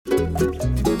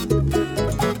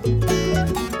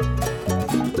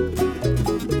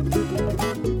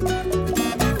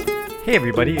Hey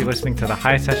everybody, you're listening to the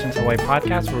Hisessions Hawaii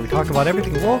podcast where we talk about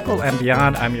everything local and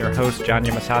beyond. I'm your host, John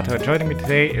Yamasato, and joining me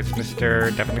today is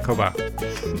Mr. Devin Nakoba.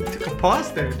 Took a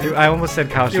pause there, dude. I almost said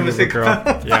Kyle Sugar Girl.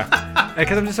 Yeah.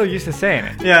 Because I'm just so used to saying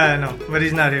it. Yeah, I know, but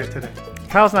he's not here today.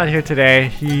 Kyle's not here today.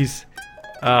 He's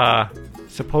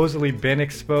supposedly been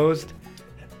exposed.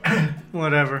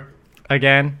 Whatever.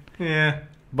 Again. Yeah.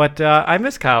 But I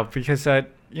miss Kyle because,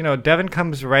 Devin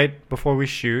comes right before we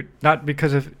shoot. Not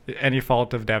because of any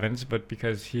fault of Devin's, but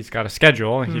because he's got a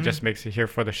schedule and he just makes it here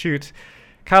for the shoots.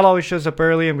 Kyle always shows up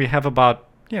early and we have about,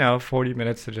 40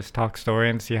 minutes to just talk story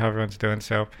and see how everyone's doing.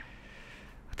 So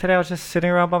today I was just sitting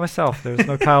around by myself. There was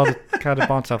no Kyle to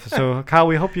bounce off. So Kyle,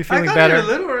 we hope you're feeling better. I got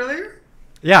here a little earlier.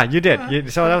 Yeah, you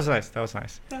did. So that was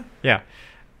nice. Yeah.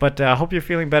 But I hope you're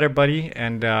feeling better, buddy.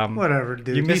 And whatever,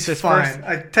 dude. You missed he's this fine. first.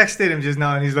 I texted him just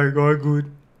now and he's like, "Oh,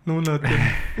 good. No, nothing."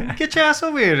 Get your ass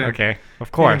over here then. Okay,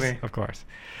 of course. Anyway.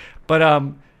 But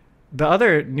the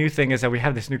other new thing is that we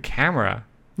have this new camera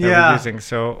that we're using.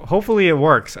 So hopefully it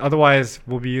works. Otherwise,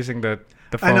 we'll be using the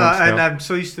phone. I know, still. and I'm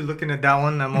so used to looking at that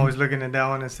one. I'm always looking at that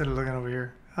one instead of looking over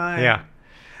here. Yeah.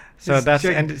 So It's that's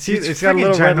gi- and see, it's it's got a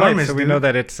little red light, ginormous, so we know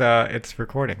dude. that it's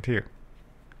recording too.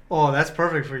 Oh, that's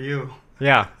perfect for you.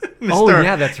 Yeah. Mister, Oh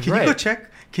yeah, that's Can right. you go check?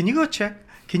 Can you go check?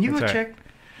 Can you That's go right. check?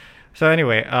 So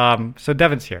anyway, so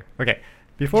Devin's here. Okay.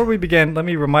 Before we begin, let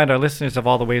me remind our listeners of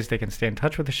all the ways they can stay in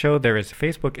touch with the show. There is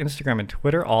Facebook, Instagram, and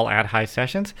Twitter, all at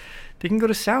Hisessions. They can go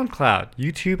to SoundCloud,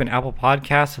 YouTube, and Apple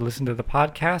Podcasts to listen to the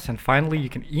podcast. And finally, you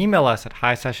can email us at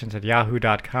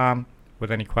hisessions@yahoo.com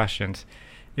with any questions.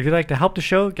 If you'd like to help the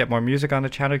show, get more music on the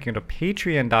channel, you can go to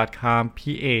patreon.com,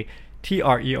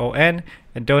 Patreon,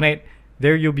 and donate.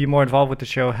 There you'll be more involved with the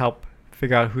show, help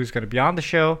figure out who's going to be on the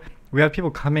show. We have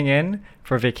people coming in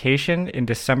for vacation in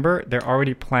December. They're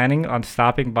already planning on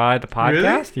stopping by the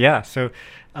podcast. Really? Yeah, so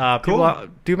people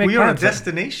do make We are a plans.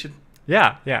 destination.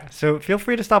 Yeah. So feel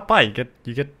free to stop by. You get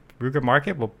Ruger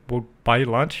Market. We'll buy you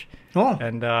lunch Oh,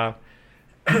 and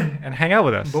and hang out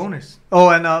with us. bonus. Oh,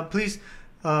 and please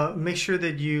make sure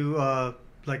that you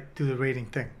do the rating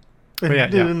thing. Oh, yeah,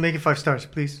 yeah. Make it 5 stars,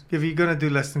 please. If you're gonna do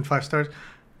less than 5 stars,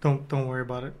 don't worry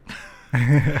about it.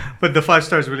 But the 5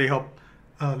 stars really help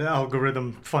the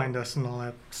algorithm find us and all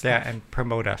that stuff. Yeah, and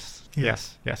promote us. Yeah.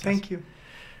 Yes. Thank you. You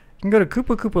can go to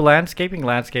Kupu Kupu Landscaping,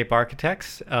 Landscape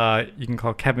Architects. You can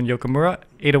call Kevin Yokomura,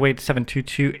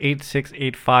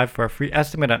 808-722-8685 for a free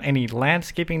estimate on any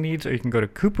landscaping needs, or you can go to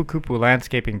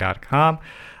kupukupulandscaping.com.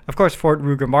 Of course, Fort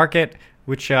Ruger Market,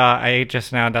 which I ate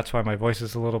just now, and that's why my voice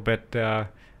is a little bit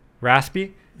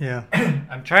raspy. Yeah.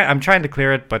 I'm trying to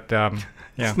clear it, but yeah,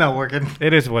 It's not working.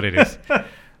 it is what it is.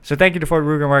 So thank you to Fort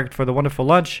Ruger Market for the wonderful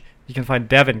lunch. You can find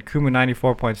Devin, Kumu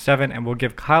 94.7, and we'll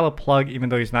give Kyle a plug, even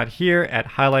though he's not here, at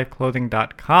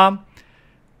highlifeclothing.com.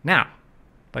 Now, I'd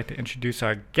like to introduce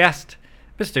our guest,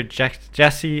 Mr.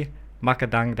 Jesse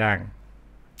Macadangdang.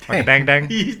 Macadangdang?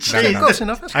 Hey, close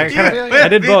enough. That's I good. kinda- I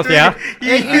did both, yeah?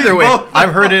 Either way,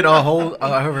 I've heard it I've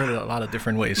heard it a lot of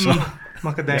different ways. So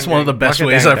Macadangdang. it's one of the best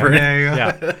ways I've heard it. There you go.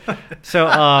 Yeah. So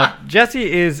Jesse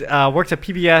works at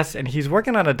PBS, and he's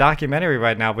working on a documentary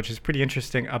right now, which is pretty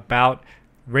interesting, about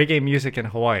reggae music in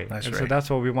Hawaii. That's and right. so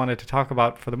that's what we wanted to talk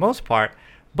about for the most part.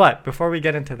 But before we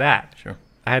get into that, Sure.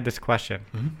 I had this question.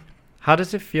 Mm-hmm. How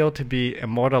does it feel to be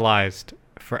immortalized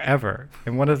forever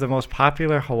in one of the most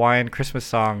popular Hawaiian Christmas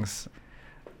songs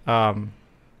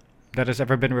that has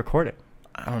ever been recorded?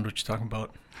 I don't know what you're talking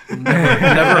about.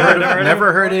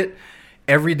 Never heard it.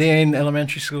 Every day in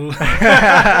elementary school.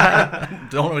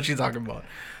 Don't know what you're talking about.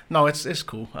 No, it's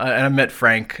cool. I met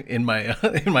Frank in my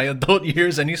adult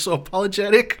years, and he's so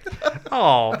apologetic.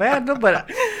 Oh man, no, but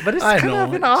it's I kind know.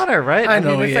 of an honor, right? I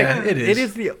know, it's yeah, it is. It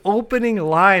is the opening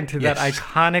line to that Yes.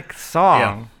 iconic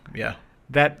song Yeah.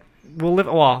 that will live.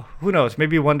 Well, who knows?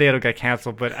 Maybe one day it'll get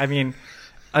canceled, but I mean,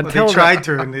 Well, until they tried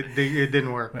to, and it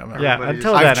didn't work. Yeah, yeah, Everybody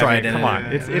until I've then, tried it, come on,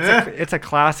 yeah. it's a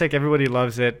classic. Everybody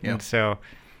loves it, Yeah. and so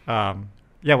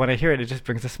yeah, when I hear it, it just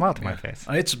brings a smile to my face.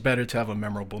 It's better to have a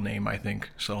memorable name, I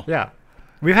think. So Yeah,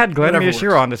 we've had Glenn Whatever Miyashiro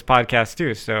works. on this podcast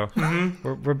too, so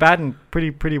Mm-hmm. we're batting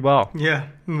pretty well. Yeah,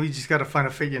 we just gotta find a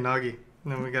fake Yanagi,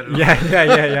 and then we got it.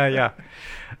 Yeah.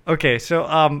 Okay, so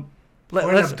Or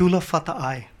let's. Abdullah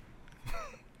Fata'ai.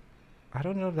 I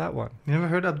don't know that one. You never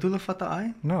heard Abdullah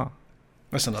Fata'ai? No.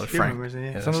 that's another He Frank. remembers it,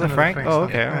 yeah. Yeah, Some that's of the another Frank? Frank Oh, song.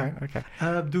 okay, Yeah. all right, okay.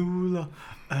 Abdullah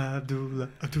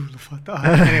Fata'ai.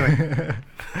 Anyway,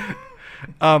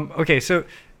 Okay, so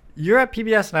you're at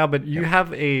PBS now, but you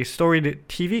have a storied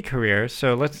TV career.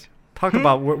 So let's talk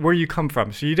about where you come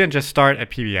from. So you didn't just start at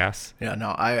PBS. Yeah, no,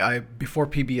 I before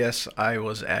PBS, I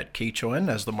was at KHON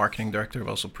as the marketing director. I've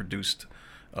also produced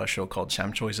a show called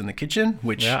Sam Choi's in the Kitchen,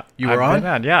 which you were I've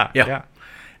on. been Yeah.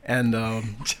 And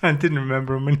John didn't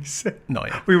remember him when he said, no,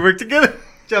 yeah. we worked together.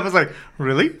 John was like,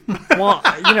 really? Well,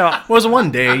 you know, It was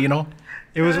one day, you know.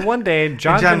 it was one day.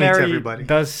 John John meets Zaneri everybody.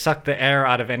 does suck the air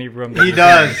out of any room. That He he's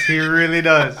does. He really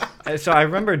does. in. So I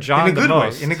remember John In a the good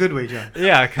most. way. In a good way, John.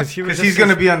 Yeah, because he was. Because just he's going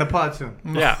to this- be on the pod soon.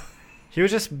 Yeah, he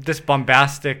was just this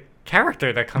bombastic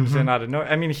character that comes Mm-hmm. in out of nowhere.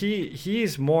 I mean,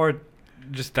 he's more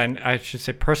just I should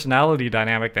say personality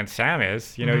dynamic than Sam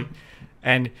is. You know, Mhm.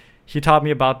 and he taught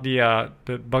me about the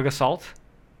bug assault,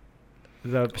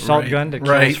 the assault Right, gun that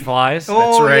right. kills flies.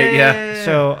 That's right, yeah.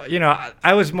 So, you know,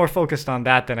 I was more focused on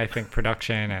that than I think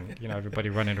production and, you know, everybody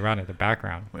running around in the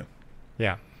background. Yeah.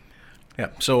 Yeah. Yeah.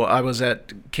 So I was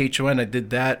at KHON. I did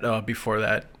that before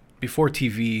that. Before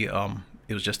TV,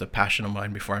 it was just a passion of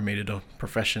mine before I made it a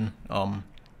profession.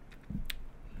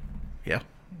 Yeah.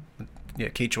 Yeah,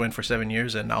 KHON for 7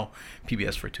 years and now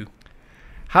PBS for 2.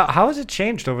 How has it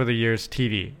changed over the years,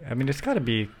 TV? I mean, it's got to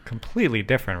be completely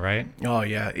different, right? Oh,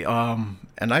 yeah.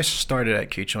 And I started at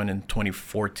KHON in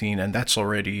 2014, and that's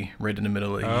already right in the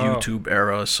middle of the Oh. YouTube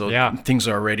era. So Yeah. things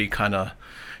are already kind of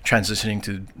transitioning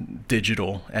to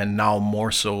digital, and now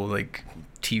more so like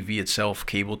TV itself,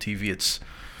 cable TV. It's,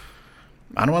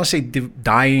 I don't want to say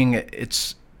dying.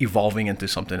 It's evolving into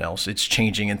something else. It's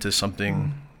changing into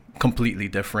something completely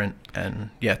different. And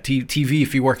yeah, TV,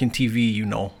 if you work in TV, you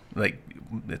know, like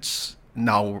it's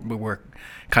now we're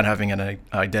kind of having an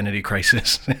identity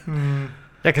crisis. Mm.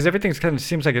 Yeah, because everything's kind of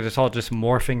seems like it's all just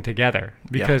morphing together.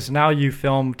 Because now you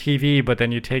film TV, but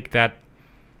then you take that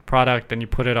product and you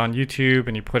put it on YouTube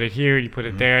and you put it here, you put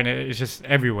it there, and it's just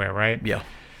everywhere, right? Yeah.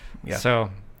 Yeah.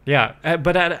 So, yeah.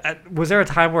 But was there a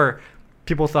time where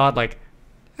people thought, like,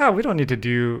 oh, we don't need to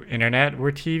do internet,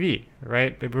 we're TV,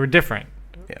 right? We're different.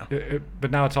 Yeah.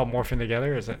 But now it's all morphing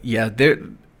together, is it? Yeah, there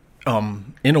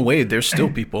in a way there's still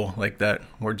people like that.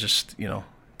 We're just, you know,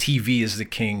 TV is the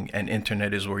king and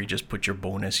internet is where you just put your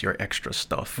bonus, your extra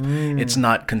stuff. It's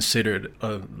not considered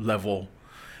a level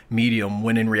medium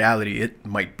when in reality it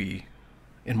might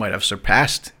have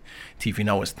surpassed TV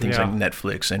now with things Yeah. like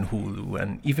Netflix and Hulu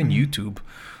and even YouTube.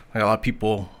 Like a lot of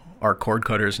people are cord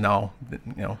cutters now, you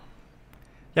know.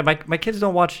 Yeah, my kids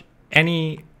don't watch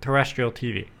any terrestrial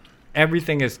TV.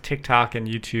 Everything is TikTok and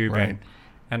YouTube Right.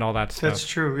 and all that stuff. That's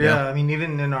true. Yeah. Yeah. I mean,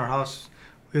 even in our house,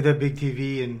 we have that big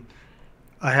TV, and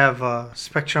I have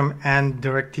Spectrum and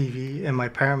DirecTV, and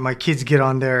my kids get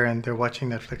on there and they're watching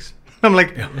Netflix. I'm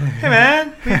like, hey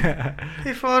man,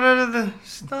 pay for all of the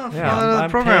stuff, Yeah, all of the I'm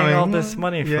programming. paying all this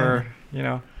money Yeah. for, you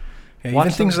know. Yeah, Watch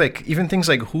even things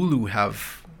like Hulu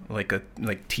have like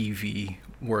TV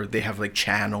where they have like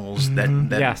channels that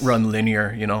Yes. run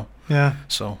linear, you know. Yeah.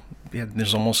 So yeah,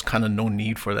 there's almost kind of no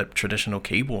need for that traditional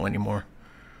cable anymore.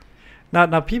 Now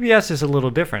PBS is a little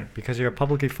different because you're a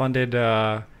publicly funded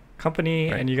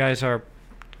company, Right. and you guys are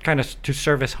kind of to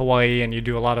service Hawaii, and you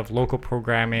do a lot of local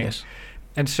programming. Yes.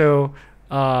 And so,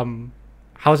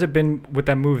 how's it been with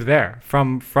that move there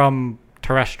from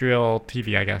terrestrial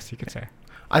TV? I guess you could say.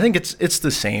 I think it's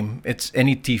the same. It's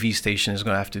any TV station is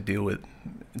going to have to deal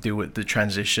with the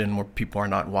transition where people are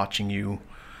not watching you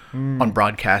on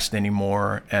broadcast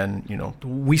anymore, and you know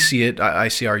we see it. I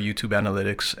see our YouTube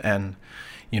analytics, and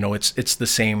you know it's the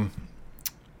same.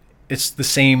 It's the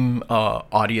same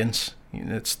audience. You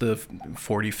know, it's the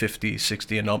 40, 50,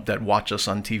 60 and up that watch us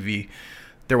on TV.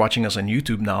 They're watching us on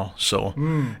YouTube now, so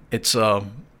it's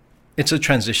a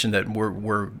transition that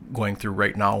we're going through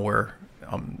right now, where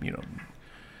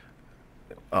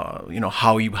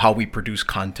how we produce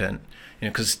content, you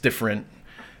know, because it's different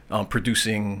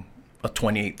producing a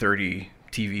 28-30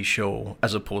 TV show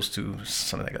as opposed to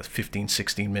something like a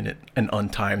 15-16 minute and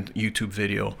untimed YouTube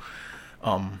video.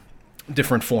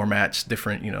 Different formats,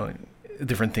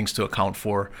 different things to account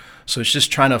for. So it's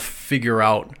just trying to figure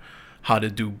out how to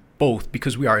do both,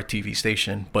 because we are a TV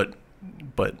station, but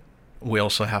we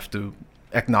also have to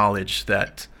acknowledge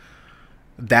that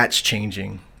that's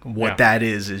changing. What that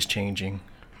is changing.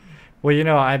 Well, you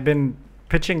know, I've been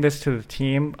pitching this to the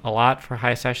team a lot for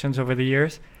Hisessions over the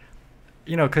years.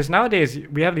 You know, because nowadays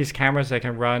we have these cameras that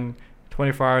can run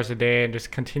 24 hours a day and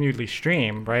just continually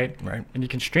stream, right? Right. And you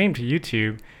can stream to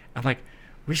YouTube. I'm like,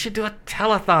 we should do a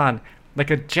telethon, like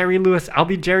a Jerry Lewis. I'll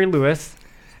be Jerry Lewis,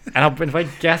 and I'll invite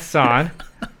guests on,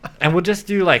 and we'll just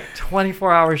do like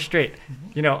 24 hours straight,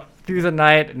 you know, through the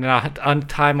night, and then I'll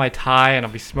untie my tie, and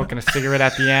I'll be smoking a cigarette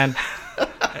at the end,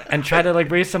 and try to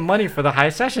like raise some money for the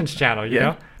Hisessions channel, you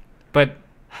know? But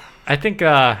I think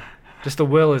just the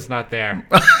will is not there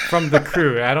from the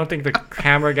crew. I don't think the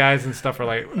camera guys and stuff are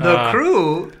like... The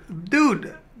crew?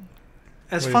 Dude,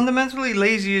 as Wait. fundamentally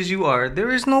lazy as you are, there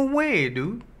is no way,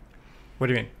 dude. What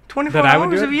do you mean? 24 That I would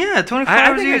hours do of... it? Yeah, 24 I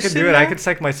hours think of I could do it. I could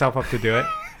psych myself up to do it.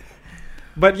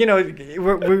 But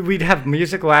we'd have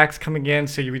musical acts coming in,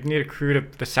 so you would need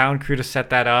the sound crew to set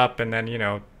that up, and then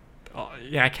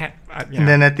I can't. And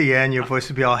then at the end, your voice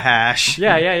would be all hash.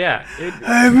 Yeah.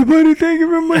 Hi, everybody, thank you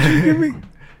very much for giving.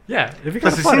 Yeah, it'd be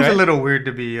Plus, kind of it fun, seems right? a little weird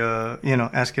to be,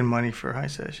 asking money for high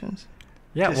sessions.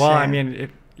 Yeah, Just well, I saying.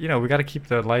 mean, we got to keep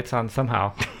the lights on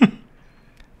somehow.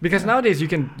 Because nowadays you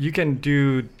can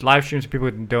do live streams, people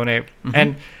can donate,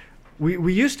 and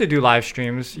we used to do live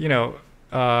streams, 4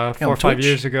 or 5 Twitch.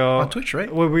 years ago On Twitch,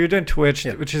 right? Well, we were doing Twitch,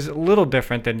 Yeah. which is a little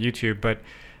different than YouTube, but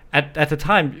at the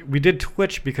time we did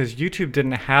Twitch because YouTube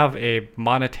didn't have a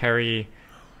monetary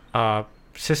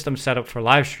system set up for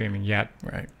live streaming yet.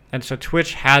 Right. And so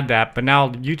Twitch had that, but now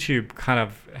YouTube kind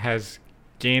of has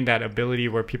gained that ability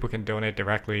where people can donate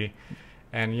directly,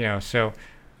 and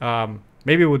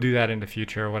maybe we'll do that in the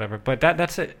future or whatever. But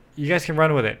that's it. You guys can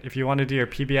run with it if you want to do your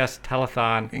PBS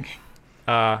telethon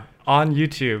on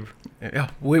YouTube.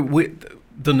 Yeah,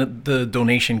 the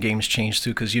donation games changed too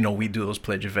because we do those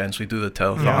pledge events, we do the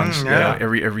telethons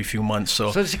every few months. So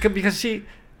it's because see,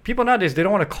 people nowadays they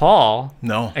don't want to call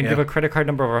and give a credit card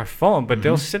number or a phone, but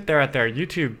they'll sit there at their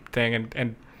YouTube thing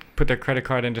and put their credit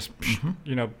card and just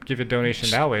give a donation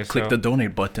that way. Click the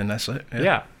donate button. That's it.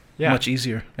 Yeah. Much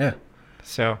easier. Yeah.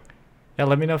 So,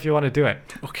 let me know if you want to do it.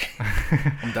 Okay.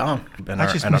 I'm down.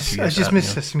 I just miss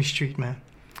Sesame Street, man.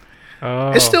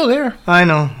 Oh. It's still there. I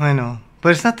know.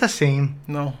 But it's not the same.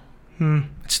 No.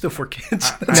 It's still for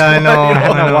kids. I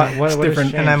know. What It's has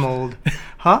different, and I'm changed? old.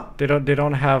 Huh? They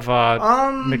don't have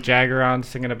Mick Jagger on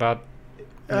singing about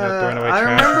throwing away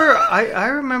trash. I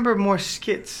remember more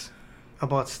skits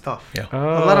about stuff. Yeah.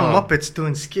 A lot of Muppets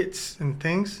doing skits and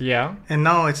things. Yeah. And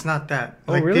now it's not that.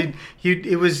 Oh, really?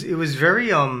 It was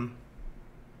very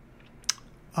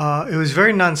it was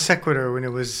very non sequitur when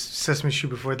it was Sesame Street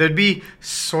before. There'd be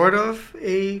sort of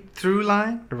a through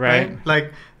line, Right.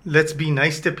 Like let's be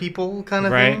nice to people kind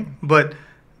of Right. thing. But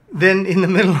then in the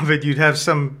middle of it, you'd have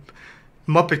some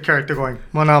Muppet character going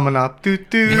mana doo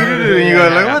doo, and you go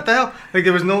like, what the hell? Like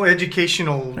there was no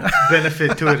educational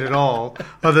benefit to it at all,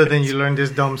 other than you learned this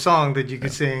dumb song that you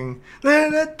could sing,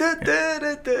 and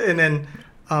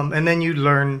then you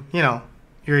learn your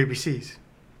ABCs.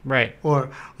 Right.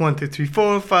 Or 1, 2, 3,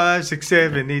 4, 5, 6,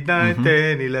 7, 8, 9,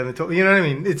 10, 11, 12. You know what I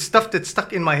mean? It's stuff that's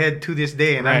stuck in my head to this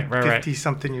day, and I'm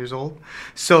 50-something years old.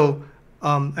 So,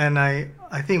 and I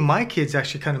think my kids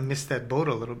actually kind of missed that boat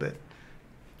a little bit.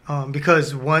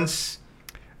 Because once...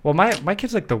 Well, my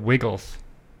kids like the Wiggles.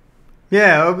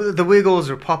 Yeah, the Wiggles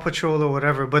or Paw Patrol or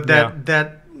whatever. But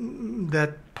that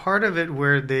part of it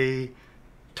where they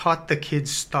taught the kids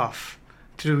stuff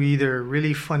through either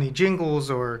really funny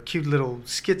jingles or cute little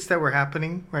skits that were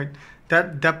happening, right?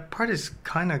 That part is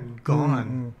kind of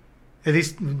gone. At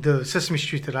least the Sesame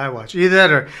Street that I watch. Either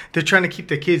that or they're trying to keep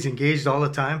the kids engaged all the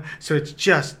time. So it's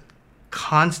just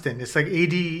constant. It's like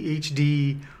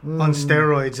ADHD on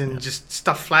steroids and just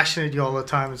stuff flashing at you all the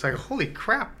time. It's like, holy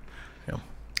crap.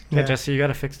 Yeah, Jesse, you got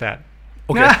to fix that.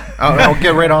 Okay, I'll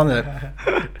get right on that.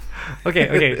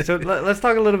 Okay. So let's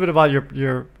talk a little bit about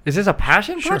your. Is this a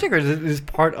passion project or is this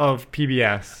part of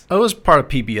PBS? It was part of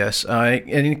PBS,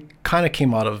 and it kind of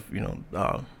came out of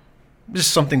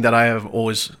just something that I have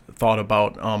always thought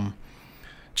about.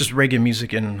 Just reggae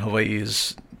music in Hawaii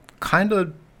is kind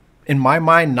of, in my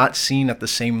mind, not seen at the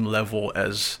same level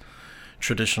as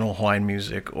traditional Hawaiian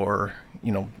music, or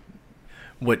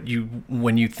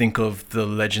when you think of the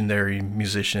legendary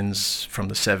musicians from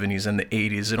the 70s and the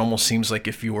 80s, it almost seems like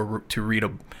if you were to read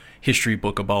a history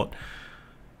book about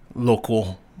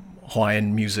local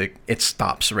Hawaiian music, it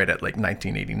stops right at like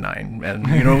 1989, and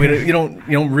you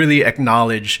don't really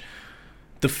acknowledge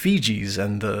the Fijis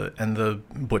and the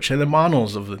Butch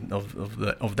Elemanos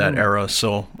of that era.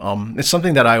 So it's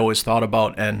something that I always thought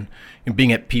about, and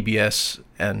being at PBS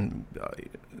and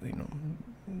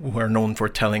who are known for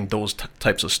telling those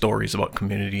types of stories about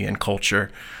community and culture,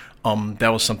 that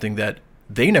was something that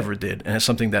they never did, and it's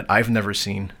something that I've never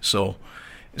seen. So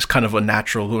it's kind of a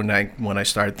natural when I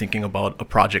started thinking about a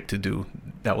project to do.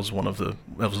 That was one of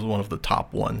the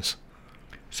top ones.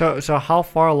 So how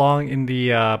far along in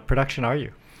the production are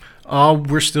you?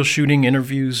 We're still shooting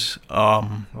interviews.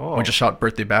 We just shot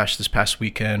Birthday Bash this past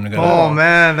weekend.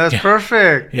 Man, that's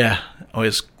perfect. Yeah,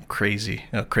 it's crazy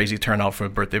turnout for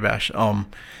Birthday Bash.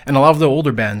 And a lot of the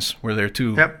older bands were there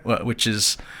too. Yep.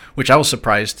 Which I was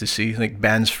surprised to see, like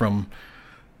bands from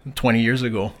 20 years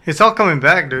ago. It's all coming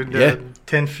back, dude.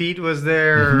 10 Feet was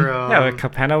there.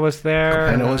 Capenna was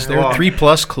there. Wow.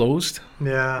 3+ closed.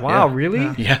 Yeah. Wow,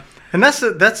 really? Yeah. And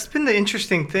that's been the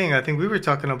interesting thing. I think we were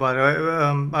talking about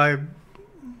it.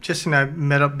 Jesse and I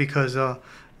met up because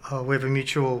we have a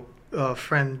mutual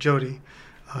friend, Jody.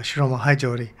 Shiroma, hi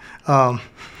Jody. Got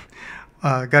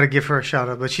to give her a shout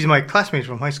out. But she's my classmate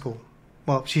from high school.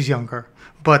 Well, she's younger.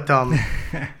 But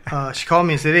she called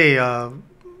me and said, hey,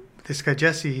 this guy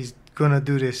Jesse, he's going to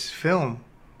do this film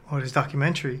or this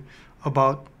documentary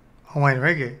about Hawaiian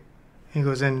reggae. He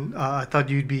goes, and I thought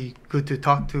you'd be good to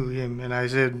talk to him. And I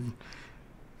said,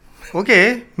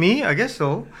 okay, me, I guess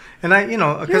so. And I,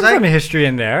 because There's some history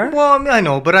in there. Well, I mean, I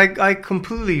know, but I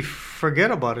completely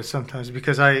forget about it sometimes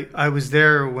because I was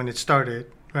there when it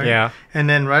started, right? Yeah. And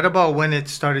then right about when it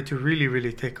started to really,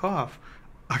 really take off,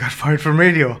 I got fired from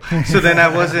radio. So then I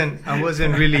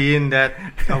wasn't really in that.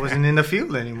 I wasn't in the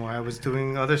field anymore. I was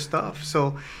doing other stuff.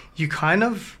 So you kind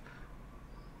of,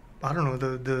 I don't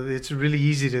know. It's really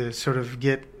easy to sort of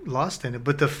get lost in it.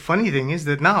 But the funny thing is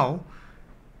that now,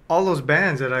 all those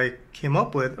bands that I came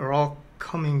up with are all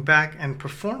coming back and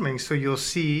performing. So you'll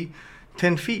see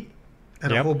 10 Feet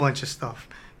at a whole bunch of stuff.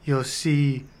 You'll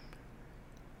see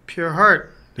Pure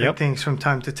Heart at things from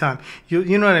time to time.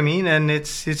 You know what I mean? And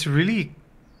it's really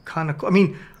kind of cool. I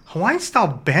mean, Hawaiian style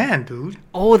band, dude.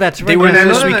 Oh, that's right. They were there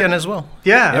this weekend as well.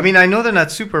 Yeah, I mean, I know they're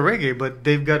not super reggae, but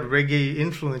they've got reggae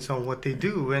influence on what they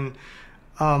do, and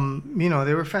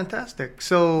they were fantastic.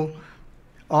 So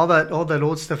all that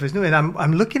old stuff is new, and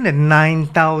I'm looking at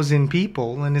 9,000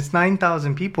 people, and it's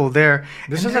 9,000 people there.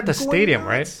 This is at the stadium,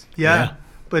 right? Yeah.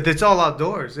 But it's all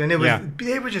outdoors, and they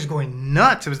were just going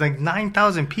nuts. It was like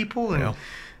 9,000 people, and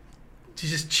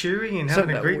just cheering and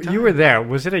having a great time. You were there.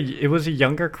 Was it a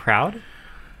younger crowd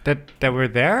that were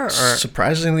there? Or?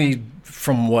 Surprisingly,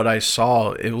 from what I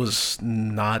saw, it was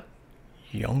not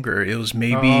younger. It was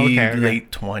maybe late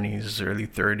 20s, early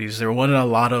 30s. There wasn't a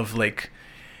lot of like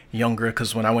younger,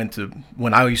 because when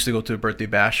I used to go to a birthday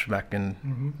bash back in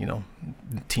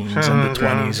teens and the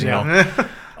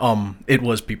 20s, it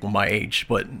was people my age.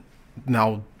 But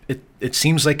now it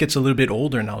seems like it's a little bit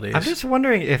older nowadays. I'm just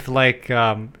wondering if like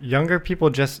younger people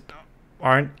just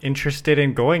aren't interested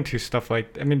in going to stuff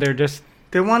like. I mean,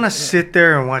 they want to sit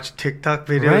there and watch TikTok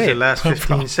videos that last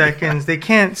 15 seconds. They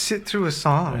can't sit through a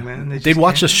song, man. They'd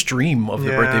watch a stream of the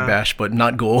birthday bash, but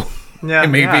not go. Yeah,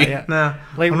 maybe. Nah,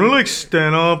 like, I'm gonna like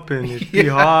stand up and it's be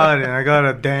hot and I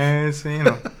gotta dance, and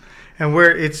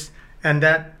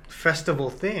that festival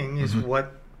thing is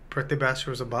what Birthday Bash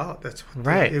was about. That's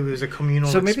what it was, a communal.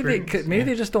 So experience. maybe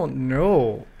they just don't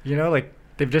know. Like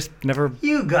they've just never.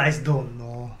 You guys don't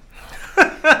know.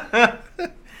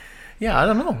 Yeah, I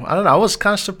don't know. I was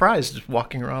kind of surprised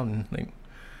walking around and like,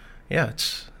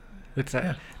 it's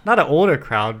not an older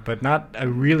crowd, but not a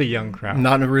really young crowd.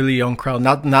 Not a really young crowd.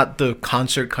 Not the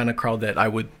concert kind of crowd that I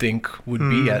would think would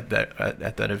be at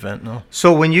that event. No.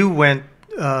 So when you went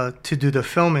to do the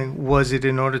filming, was it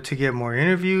in order to get more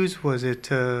interviews? Was it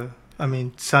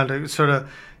sort of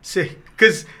say,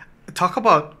 because talk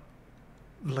about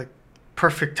like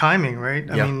perfect timing, right?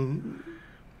 I mean,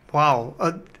 wow,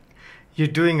 you're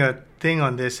doing a thing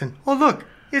on this, and look,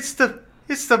 it's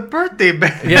the birthday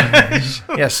band.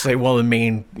 Yes, like the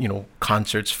main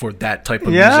concerts for that type of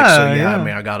music. So I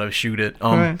mean, I gotta shoot it.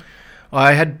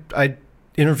 I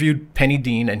interviewed Penny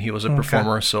Dean, and he was a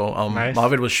performer. So nice. A lot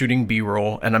of it was shooting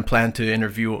B-roll, and I'm planning to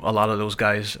interview a lot of those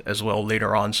guys as well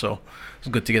later on. So it's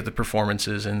good to get the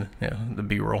performances and the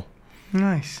B-roll.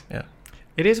 Nice. Yeah.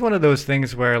 It is one of those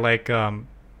things where like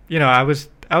I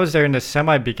was there in the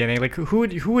semi-beginning. Like, who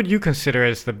would you consider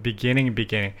as the beginning?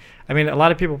 I mean, a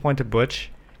lot of people point to Butch,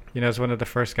 as one of the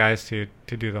first guys to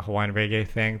do the Hawaiian reggae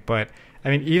thing. But I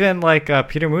mean, even like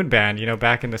Peter Moon Band,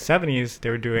 back in the 70s, they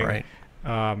were doing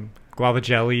Guava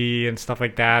Jelly and stuff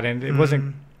like that, and it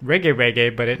wasn't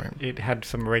reggae, but it had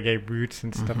some reggae roots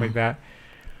and stuff like that.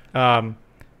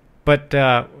 But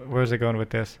where was I going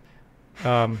with this?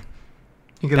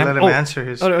 You can let him answer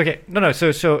his. Oh, okay. No.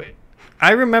 So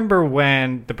I remember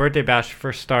when the Birthday Bash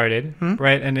first started,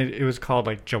 right? And it was called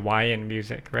like Jawaiian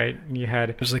music, right? And you had...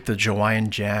 It was like the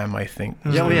Jawaiian Jam, I think.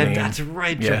 Yeah, that's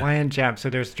right, Jawaiian Jam. So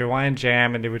there's Jawaiian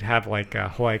Jam, and they would have like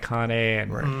Hawaii Kane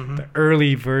and the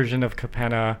early version of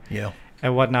Kapena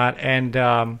and whatnot.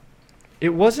 And it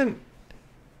wasn't,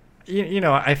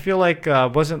 I feel like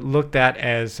wasn't looked at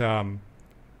as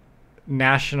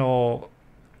national,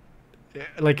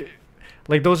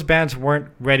 like those bands weren't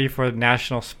ready for the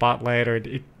national spotlight, or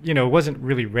it wasn't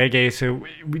really reggae. So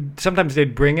sometimes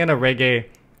they'd bring in a reggae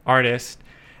artist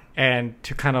and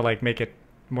to kind of like make it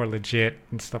more legit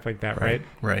and stuff like that, right?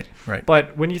 Right.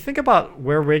 But when you think about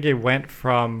where reggae went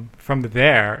from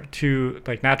there to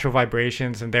like Natural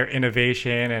Vibrations and their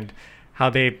innovation and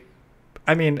how a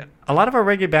lot of our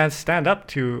reggae bands stand up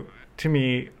to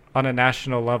me on a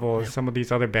national level. Some of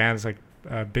these other bands like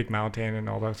Big Mountain and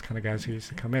all those kind of guys who used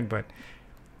to come in, but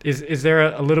is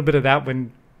there a little bit of that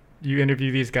when you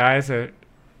interview these guys, Yeah.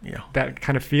 that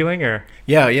kind of feeling, or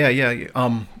Yeah.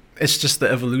 It's just the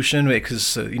evolution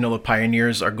because the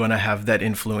pioneers are going to have that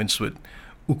influence with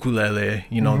ukulele.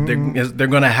 They're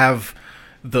going to have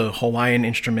the Hawaiian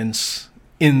instruments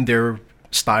in their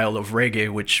style of reggae,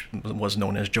 which was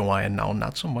known as Jawaiian. Now,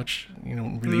 not so much. You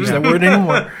don't really use that word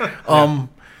anymore.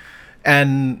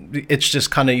 And it's just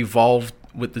kind of evolved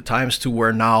with the times to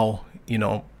where now,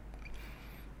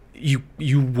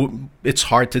 it's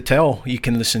hard to tell. You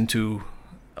can listen to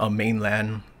a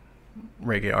mainland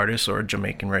reggae artist or a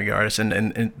Jamaican reggae artist,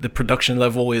 and the production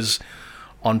level is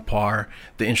on par.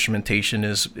 The instrumentation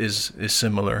is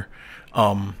similar,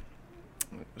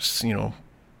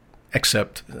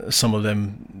 except some of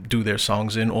them do their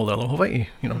songs in Olelo, Hawaii.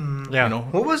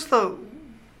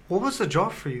 What was the draw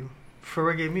for you for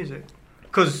reggae music?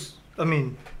 Because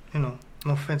no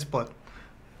offense, but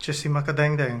just see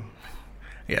Macadangdang.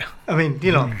 Yeah.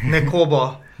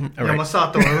 Nekoba,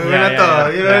 Yamasato.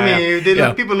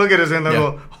 Yeah. People look at us and they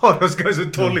go, "Oh, those guys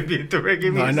would totally be into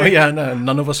reggae music." No,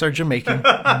 none of us are Jamaican.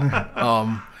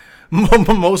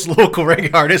 Most local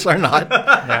reggae artists are not.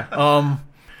 yeah.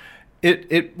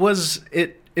 It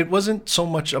wasn't so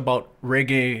much about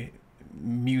reggae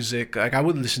music. Like, I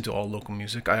would listen to all local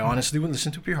music. I honestly would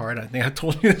listen to Pure Heart. I think I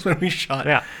told you this when we shot.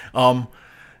 Yeah.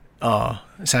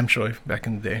 Sam Choi back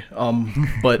in the day.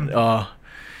 But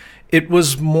it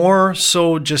was more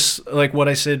so just like what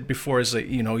I said before is that,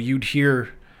 you'd hear,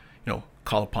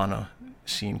 Kalapana,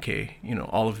 C&K,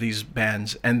 all of these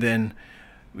bands, and then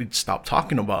we'd stop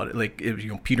talking about it. Like,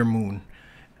 Peter Moon,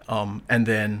 and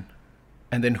then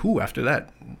who after that?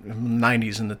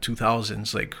 90s and the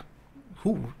 2000s, like,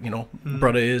 who,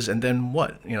 Brother is, and then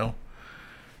what,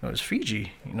 it's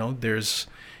Fiji, there's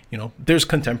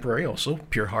contemporary also,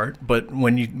 Pure Heart, but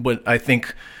I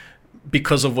think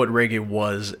because of what reggae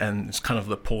was and it's kind of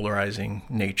the polarizing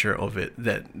nature of it,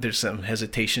 that there's some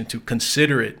hesitation to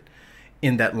consider it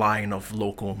in that line of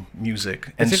local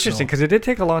music. It's interesting because it did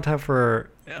take a long time for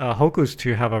Hokus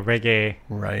to have a reggae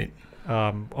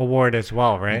award as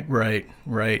well, right?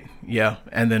 Right, yeah.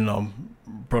 And then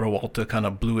Brother Walter kind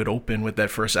of blew it open with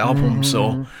that first album,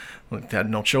 so they had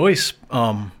no choice.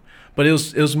 But it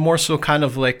was more so kind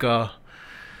of like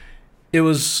it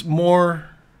was more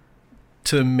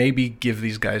to maybe give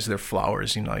these guys their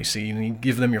flowers. You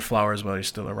give them your flowers while they're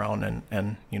still around,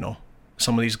 and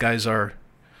some of these guys are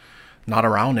not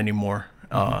around anymore,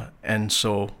 and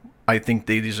so I think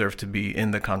they deserve to be in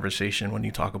the conversation when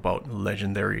you talk about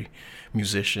legendary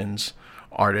musicians,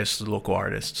 artists, local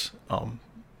artists,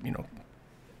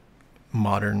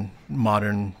 modern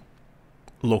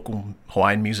local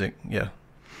Hawaiian music. Yeah.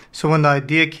 So when the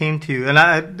idea came to you, and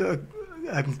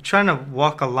I'm trying to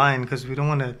walk a line because we don't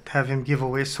want to have him give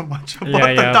away so much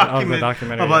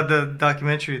about the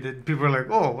documentary that people are like,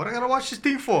 "Oh, what I gotta watch this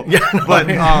thing for?" Yeah,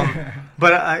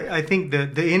 but I think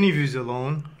that the interviews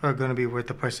alone are going to be worth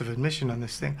the price of admission on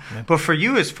this thing. Yeah. But for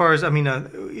you, as far as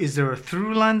is there a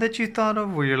through line that you thought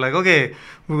of where you're like, okay,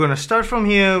 we're going to start from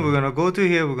here, we're going to go to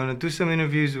here, we're going to do some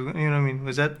interviews,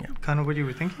 Was that kind of what you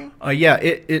were thinking? Yeah,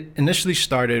 it initially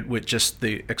started with just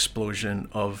the explosion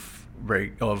of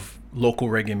local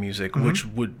reggae music, which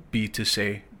would be to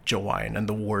say Jawaiian and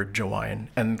the word Jawaiian,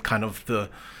 and kind of the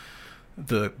I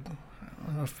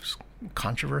don't know if it's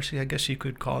controversy, I guess you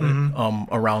could call it,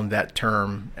 around that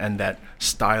term and that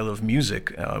style of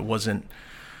music. It wasn't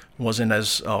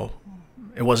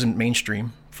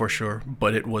mainstream for sure,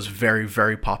 but it was very,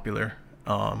 very popular,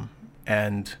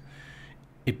 and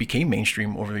it became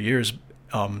mainstream over the years,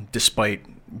 despite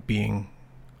being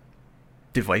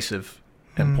divisive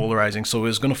and polarizing. So it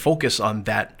was going to focus on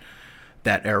that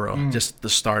era, just the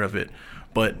start of it.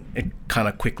 But it kind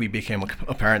of quickly became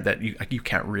apparent that you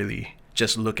can't really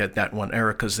just look at that one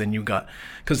era, because then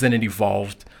it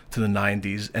evolved to the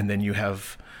 90s, and then you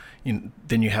have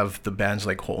the bands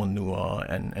like Ho'onua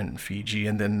and Fiji,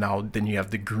 and then you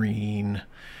have the Green,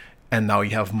 and now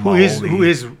you have Maoli. Who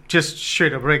is just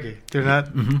straight up reggae. They're not.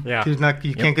 Yeah. They're not.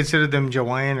 You can't consider them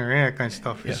Jawaiian or any kind of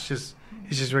stuff. Yeah. It's just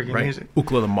reggae music.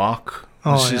 Ukla the Mock.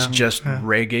 This is just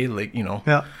reggae,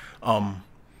 Yeah.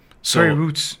 So very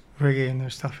roots reggae and their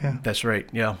stuff. Yeah. That's right.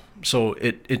 Yeah. So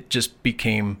it just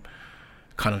became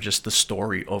kind of just the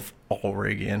story of all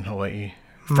reggae in Hawaii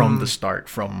from the start,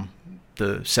 from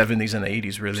the 70s and the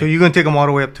 80s, really. So you're gonna take them all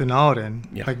the way up to now, then?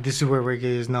 Yeah. Like, this is where reggae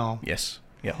is now. Yes.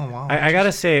 Yeah. Oh wow. I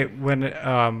gotta say, when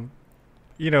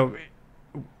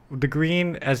the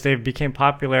Green, as they became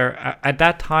popular, at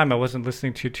that time I wasn't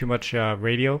listening to too much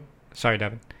radio. Sorry,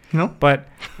 Devin. No. But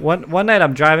one night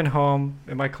I'm driving home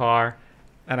in my car,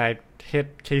 and I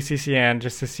hit KCCN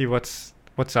just to see what's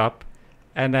up,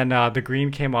 and then the Green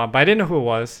came on, but I didn't know who it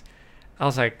was. I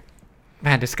was like,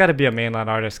 man, this got to be a mainland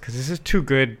artist because this is too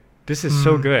good. This is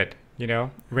so good, you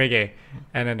know, reggae.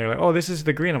 And then they're like, oh, this is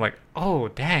the Green. I'm like, oh,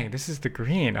 dang, this is the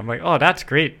Green. I'm like, oh, that's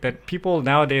great. That people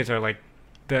nowadays are like,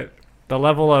 the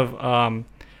level of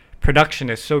production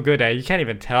is so good that you can't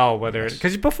even tell whether,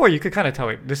 because before you could kind of tell,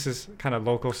 like, this is kind of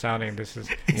local sounding. This is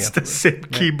It's the same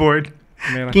keyboard.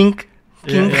 mainland. Gink,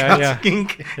 gink,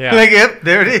 gink. Like, yep,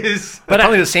 there it is. But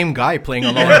probably the same guy playing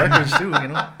on all the records too, you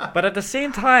know. But at the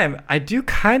same time, I do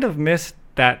kind of miss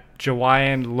that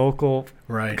Jawaiian local,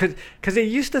 Right. Because they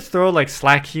used to throw like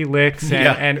slack key licks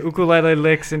and ukulele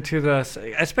licks into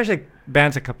especially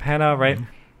bands like Capena, right? Mm-hmm.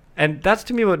 And that's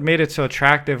to me what made it so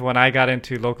attractive when I got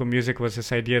into local music was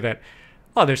this idea that,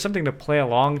 oh, there's something to play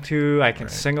along to. I can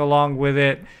sing along with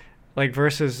it, like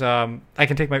versus I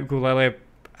can take my ukulele,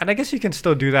 and I guess you can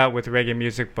still do that with reggae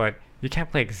music, but you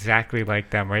can't play exactly like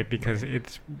them, right? Because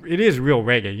it is real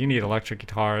reggae. You need electric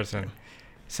guitars and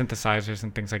synthesizers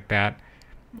and things like that.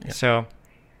 Yeah. So,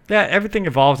 yeah, everything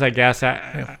evolves, I guess.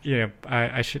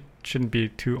 I shouldn't be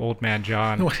too old man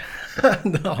John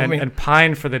No, and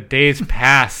pine for the days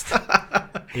past,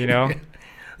 you know?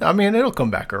 I mean, it'll come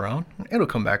back around.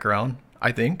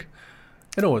 I think.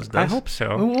 It always does. I hope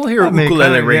so. We'll hear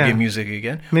ukulele reggae music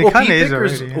again. I mean, it kinda is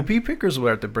already, OP Pickers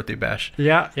were at the birthday bash.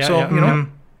 Yeah. So, you know.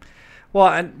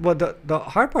 Well, the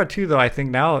hard part, too, though, I think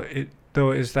now,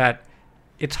 is that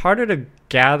it's harder to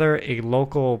gather a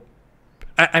local...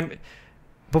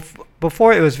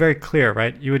 Before it was very clear,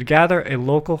 right? You would gather a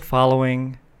local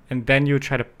following, and then you would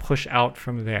try to push out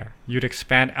from there. You'd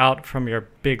expand out from your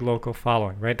big local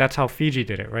following, right? That's how Fiji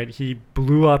did it, right? He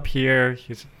blew up here.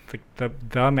 He's like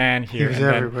the man here. He was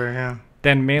everywhere, yeah.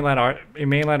 Then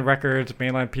mainland records,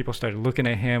 mainland people started looking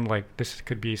at him like this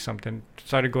could be something.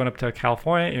 Started going up to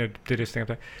California, did his thing up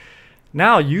there.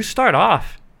 Now you start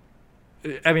off.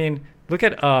 I mean, look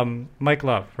at Mike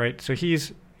Love, right? So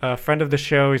he's a friend of the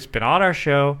show. He's been on our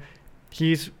show.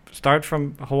 He's started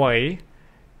from Hawaii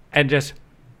and just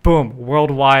boom,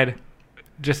 worldwide,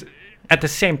 just at the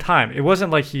same time. It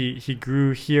wasn't like he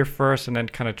grew here first and then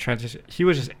kind of transitioned. He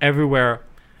was just everywhere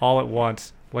all at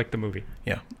once, like the movie.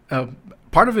 Yeah.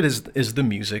 Part of it is the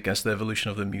music, as the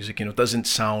evolution of the music. You know, it doesn't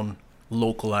sound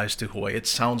localized to Hawaii. It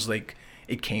sounds like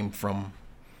it came from,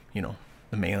 you know,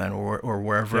 the mainland or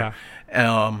wherever.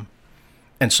 Yeah.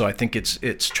 And so I think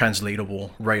it's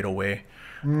translatable right away.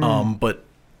 But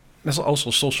there's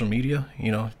also social media.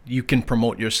 You know, you can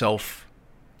promote yourself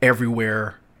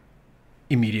everywhere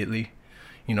immediately.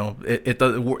 You know, it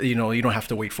does. You know, you don't have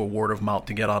to wait for word of mouth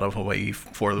to get out of Hawaii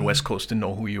for the West Coast to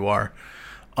know who you are.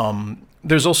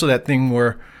 There's also that thing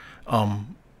where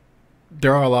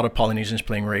there are a lot of Polynesians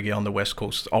playing reggae on the West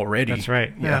Coast already. That's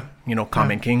right. Yeah. You know,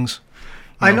 Common Kings.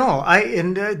 I know.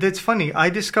 That's funny. I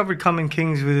discovered Common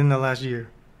Kings within the last year.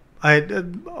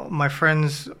 My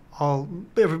friends, a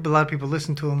lot of people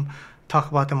listen to them, talk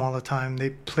about them all the time. They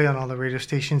play on all the radio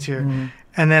stations here.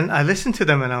 And then I listened to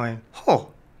them and I went, oh,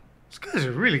 these guys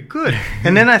are really good.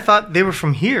 And then I thought they were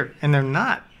from here, and they're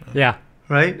not. Yeah.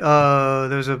 Right?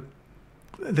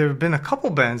 There have been a couple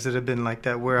bands that have been like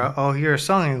that where I'll hear a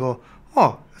song and go,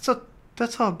 oh,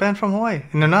 that's a band from Hawaii.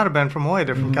 And they're not a band from Hawaii.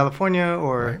 They're from California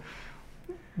or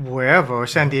wherever, or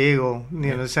San Diego,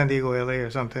 San Diego, LA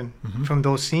or something, from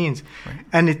those scenes. Right.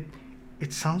 And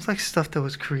it sounds like stuff that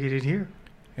was created here.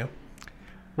 Yep.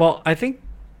 Well, I think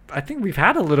we've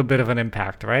had a little bit of an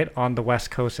impact, right, on the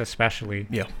West Coast especially.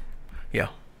 Yeah.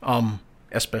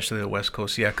 Especially the West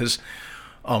Coast, because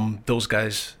those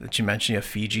guys that you mentioned,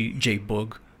 Fiji, J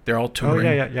Boog, they're all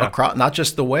touring across, not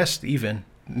just the West, even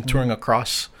touring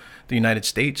across the United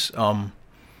States.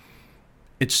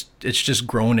 It's just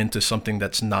grown into something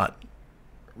that's not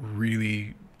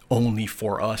really only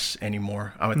for us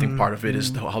anymore. I think part of it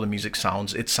is how the music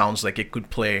sounds. It sounds like it could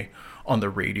play on the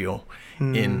radio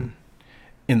in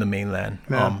the mainland.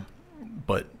 Yeah.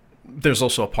 But there's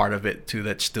also a part of it too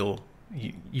that's still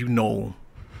you know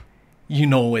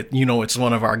it's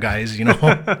one of our guys, you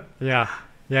know. Yeah.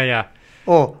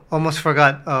 Oh, almost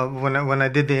forgot when I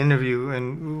did the interview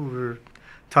and we were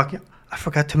talking, I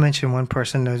forgot to mention one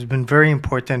person that's been very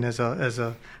important as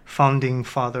a founding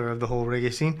father of the whole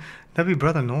reggae scene. That'd be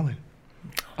Brother Nolan.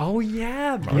 Oh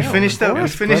yeah. We finished the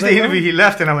interview. He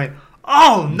left, and I went,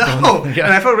 "Oh no!" And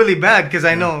I felt really bad because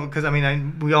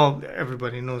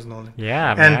everybody knows Nolan.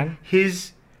 Yeah, and man.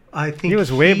 I think he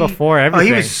was way before everything.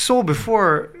 He was so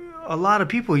before a lot of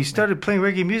people. He started playing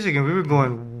reggae music, and we were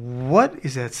going, what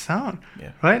is that sound?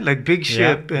 Yeah. Right? Like Big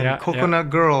Ship and Coconut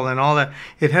Girl and all that.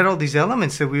 It had all these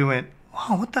elements that we went,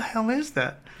 wow, what the hell is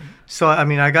that? So, I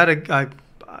mean,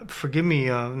 forgive me,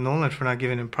 Nolan, for not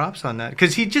giving him props on that.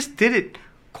 Because he just did it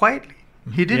quietly.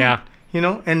 He didn't. you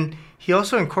know, and he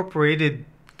also incorporated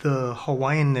the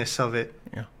Hawaiianness of it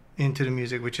Yeah. into the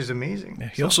music, which is amazing. Yeah,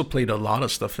 he also played a lot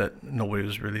of stuff that nobody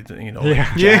was really, you know, Yeah.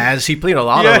 like jazz. He played a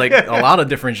lot Yeah. of like a lot of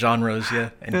different genres, yeah.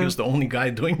 And he was the only guy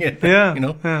doing it. Yeah, you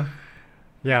know, yeah.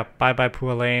 Yeah, Bye Bye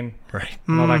Pua Lane, right?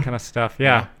 and all that Mm. kind of stuff.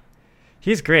 Yeah.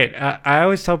 He's great. I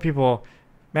always tell people,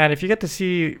 man, if you get to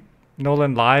see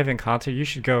Nolan live in concert, you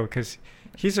should go because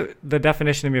he's the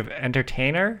definition to me of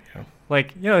entertainer. Yeah.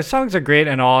 Like, you know, his songs are great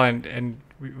and all, and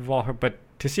we've all heard, but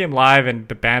to see him live and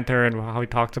the banter and how he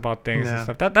talks about things and Yeah.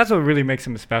 stuff, that's what really makes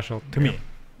him special to me.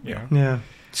 You know? Yeah.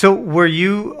 So were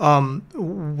you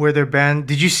were there band?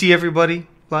 Did you see everybody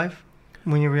live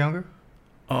when you were younger?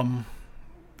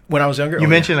 When I was younger, You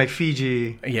mentioned like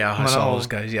Fiji. yeah, I saw Manao. those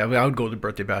guys. Yeah, I would go to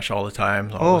birthday bash all the time.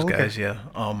 All Oh, those okay. guys. Yeah.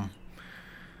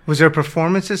 Was there a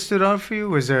performance that stood out for you?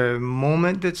 Was there a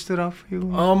moment that stood out for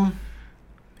you?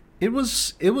 It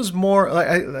was more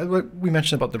like we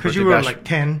mentioned about the Because birthday you were bash. like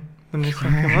 10 when this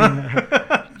song came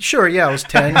out. Sure, yeah, I was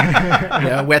 10.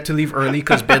 Yeah, we had to leave early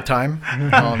because bedtime.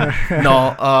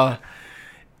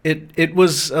 It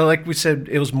was like we said,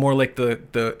 it was more like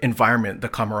the environment, the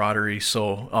camaraderie.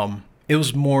 So it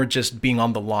was more just being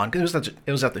on the lawn. 'Cause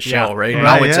it was at the Shell, right? Yeah.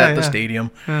 Now Right, it's yeah, at the yeah.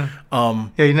 stadium. Yeah. Yeah.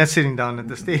 You're not sitting down at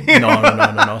the stadium.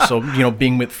 No. So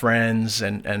being with friends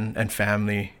and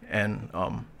family, and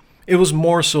it was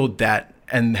more so that,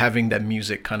 and having that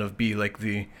music kind of be like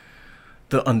the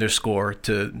underscore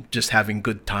to just having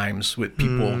good times with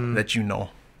people that you know.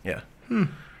 Yeah.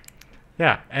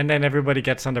 Yeah, and then everybody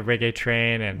gets on the reggae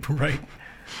train, and Right.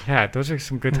 yeah, those are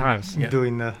some good times. Yeah.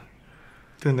 Doing the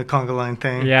conga line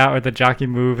thing. Yeah, or the jockey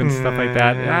move and stuff like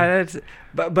that. Yeah.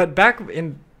 Yeah, but back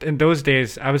in those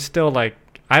days, I was still like,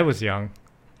 I was young,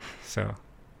 so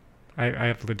I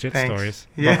have legit Thanks. stories.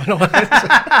 Yeah.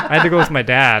 I had to go with my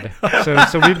dad,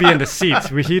 so we'd be in the seats.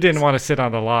 He didn't want to sit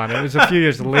on the lawn. It was a few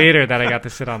years later that I got to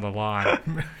sit on the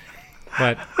lawn.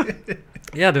 But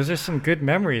yeah, those are some good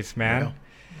memories, man.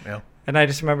 Yeah. And I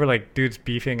just remember like dudes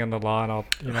beefing on the lawn, all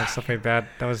stuff like that.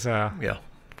 That was Yeah.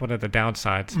 one of the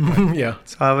downsides. But Yeah.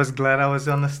 So I was glad I was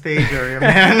on the stage area,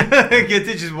 man. Get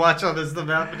to just watch all this stuff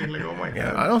happening. Like, oh my Yeah.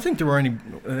 god. I don't think there were any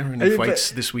But- fights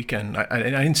this weekend. I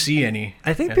didn't see any.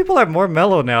 I think Yeah. people are more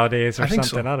mellow nowadays or I think so.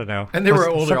 something. I don't know. And they were Must-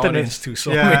 older something audience is- too,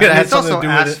 so Yeah, maybe it and had it's something also to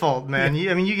do with it. asphalt, man.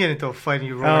 You get into a fight and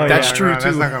you roll. Oh, around That's and true, around.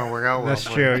 That's too. not gonna work out well. That's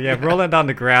for true. you. Yeah, rolling down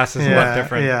the grass is a lot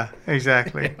different. Yeah,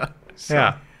 exactly. So-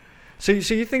 Yeah. So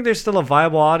you think there's still a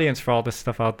viable audience for all this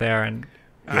stuff out there? And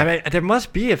I mean, there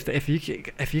must be if you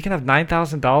can have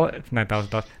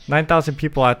 $9,000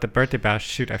 people at the birthday bash.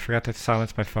 Shoot, I forgot to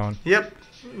silence my phone. Yep.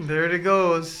 There it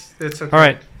goes. It's okay. All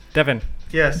right, Devin,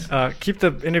 Yes. keep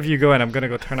the interview going. I'm gonna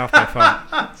go turn off my phone.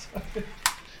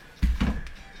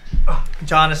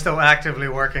 John is still actively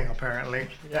working, apparently.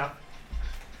 Yeah.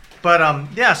 But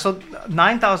yeah, so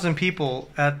 9,000 people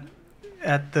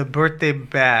at the birthday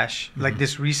bash, like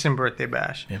this recent birthday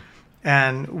bash. Yeah.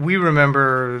 And we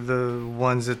remember the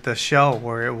ones at the Shell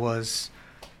where it was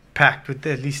packed with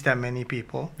at least that many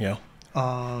people. Yeah.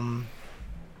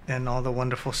 And all the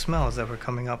wonderful smells that were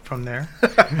coming up from there.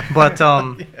 But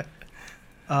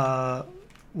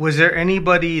was there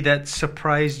anybody that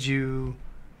surprised you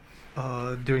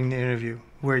during the interview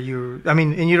where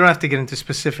and you don't have to get into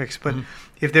specifics, but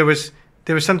if there was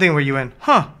something where you went,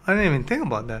 I didn't even think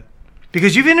about that.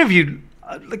 Because you've interviewed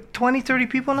like 20, 30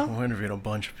 people now? I've interviewed a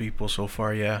bunch of people so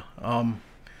far, yeah.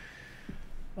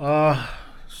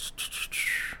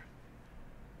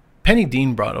 Penny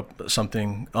Dean brought up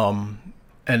something, and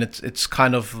it's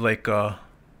kind of like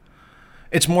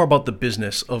it's more about the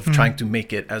business of trying to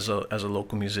make it as a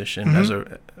local musician, as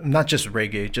a not just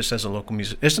reggae, just as a local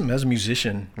musician, as a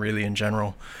musician really in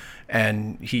general.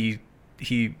 And he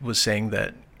was saying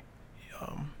that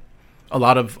a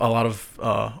lot of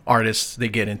artists, they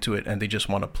get into it and they just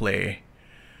want to play,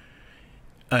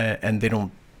 and they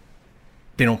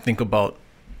don't think about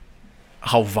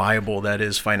how viable that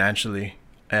is financially.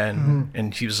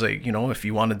 And he was like, if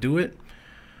you want to do it,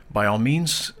 by all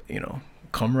means,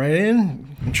 come right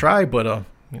in and try, but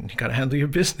you gotta handle your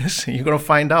business. You're gonna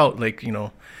find out, like,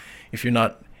 if you're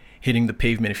not hitting the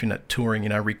pavement, if you're not touring,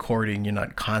 you're not recording, you're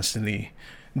not constantly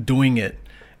doing it,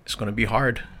 it's gonna be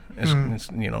hard. It's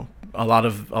a lot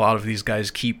of these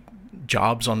guys keep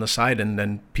jobs on the side, and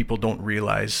then people don't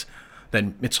realize that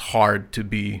it's hard to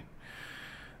be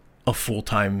a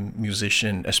full-time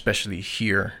musician, especially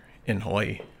here in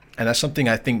Hawaii. And that's something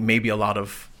I think maybe a lot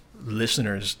of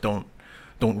listeners don't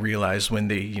realize when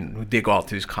they go out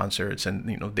to these concerts and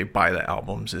they buy the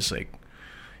albums. It's like,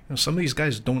 some of these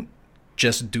guys don't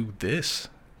just do this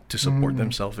to support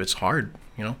themselves. It's hard,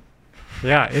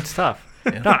 Yeah, it's tough.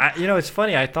 Yeah. No, it's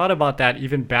funny. I thought about that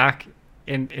even back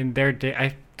in their day.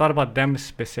 I thought about them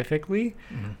specifically,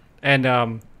 Mhm. and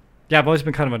yeah, I've always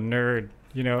been kind of a nerd,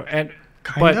 you know, and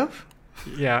Kind of?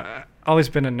 yeah, always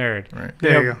been a nerd. Right.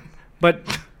 There you go.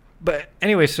 But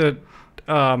anyway, so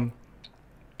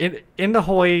in the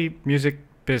Hawaii music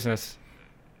business,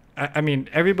 I mean,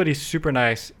 everybody's super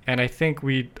nice, and I think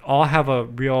we all have a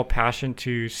real passion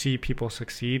to see people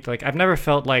succeed. Like, I've never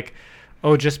felt like,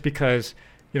 oh, just because,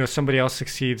 you know, somebody else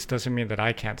succeeds doesn't mean that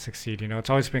I can't succeed. You know, it's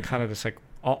always been kind of this like,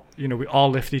 all, you know, we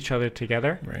all lift each other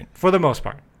together. Right. For the most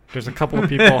part. There's a couple of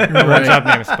people, no one's out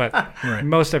names, but Right.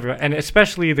 most everyone, and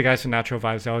especially the guys from Natural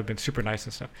Vibes, they've always been super nice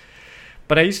and stuff.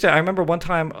 But I remember one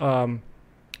time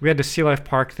we had the Sea Life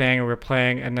Park thing and we were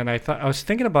playing, and then I was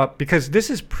thinking about, because this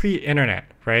is pre-internet,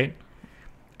 right?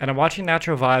 And I'm watching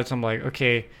Natural Vibes, I'm like,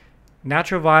 okay,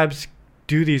 Natural Vibes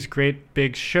do these great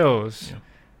big shows, Yeah.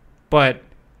 but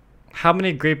how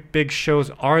many great big shows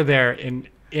are there in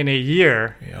a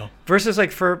year? Yeah. Versus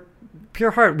like for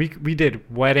Pure Heart, we did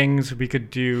weddings, we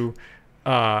could do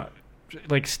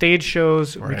like stage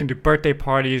shows, we Right. can do birthday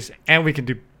parties, and we can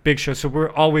do big shows. So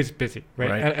we're always busy, right?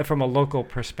 Right. And from a local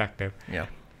perspective. Yeah.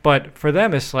 But for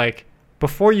them, it's like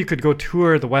before you could go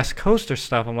tour the West Coast or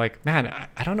stuff. I'm like, man,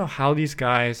 I don't know how these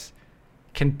guys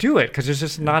can do it, because there's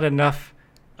just not enough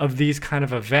of these kind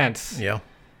of events. Yeah.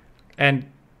 And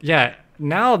yeah,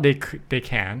 now they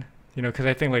can, you know, because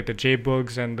I think like the J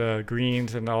Boogs and the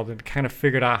Greens and all that kind of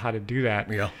figured out how to do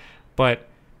that. Yeah. But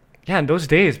yeah, in those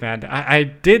days, man, I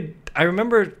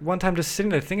remember one time just sitting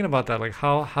there thinking about that, like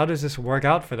how does this work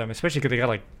out for them, especially because they got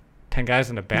like 10 guys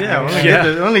in the band. Yeah,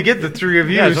 only get the three of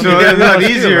you, Yeah, it's so only it's that not much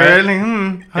too, easier, right? right?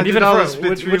 Like, And even $100 for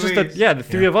split three which is ways. the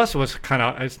three Yeah. of us was kind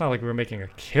of, it's not like we were making a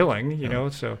killing, you know.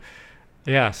 So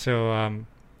yeah, so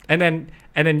and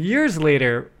then years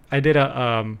later I did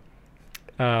a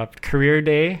career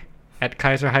day at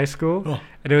Kaiser High School. Oh.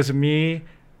 And it was me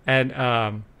and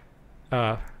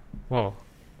whoa,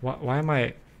 why am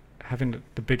I having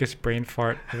the biggest brain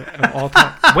fart of all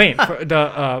time? Wayne,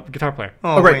 the guitar player.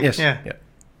 Oh, right. wait, Yes. Yeah. Yeah.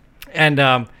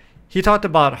 And he talked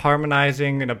about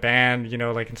harmonizing in a band, you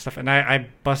know, like and stuff. And I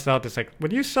busted out this like,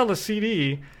 when you sell a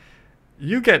CD,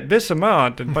 you get this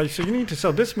amount, and so you need to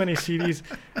sell this many CDs.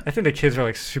 I think the kids were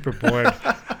like super bored.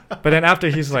 But then after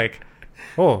he's like,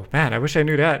 oh man, I wish I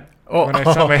knew that when I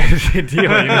saw my deal, you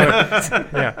know.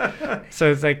 Yeah. So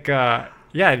it's like,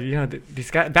 yeah, you know, these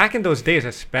guys back in those days,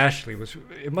 especially,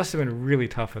 it must have been really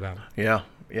tough for them. Yeah.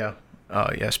 Yeah.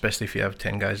 Yeah. Especially if you have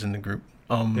 10 guys in the group.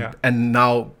 Yeah. And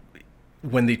now,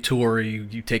 when they tour,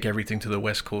 you take everything to the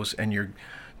West Coast, and you're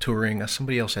touring.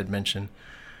 Somebody else had mentioned.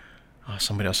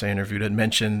 Somebody else I interviewed had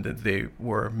mentioned that they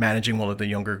were managing one of the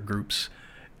younger groups,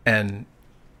 and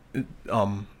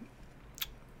I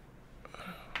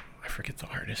forget the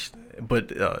artist,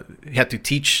 but he had to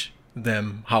teach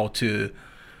them how to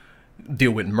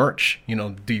deal with merch. You know,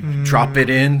 do you drop it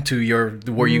into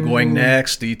where you going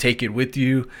next? Do you take it with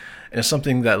you? And it's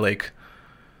something that like,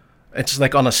 it's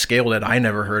like on a scale that I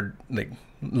never heard, like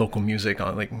local music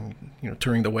on, like, you know,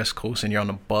 touring the West Coast, and you're on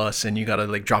a bus and you gotta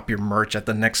like drop your merch at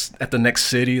the next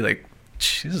city. Like,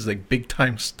 this is like big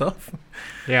time stuff.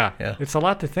 Yeah. Yeah. It's a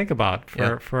lot to think about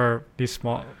Yeah. for these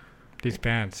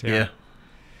bands. Yeah.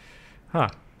 Huh.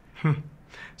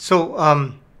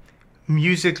 So,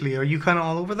 musically, are you kind of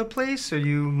all over the place? Are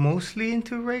you mostly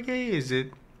into reggae? Is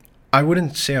it? I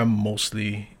wouldn't say I'm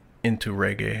mostly into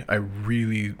reggae. I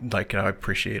really like it. I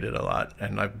appreciate it a lot,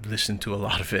 and I've listened to a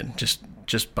lot of it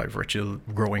just by virtue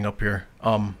of growing up here.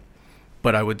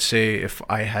 But I would say if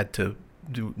I had to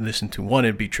listen to one,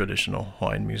 it'd be traditional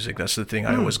Hawaiian music. That's the thing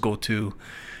I always go to.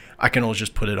 I can always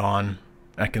just put it on.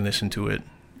 I can listen to it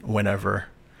whenever.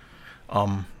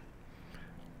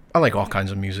 I like all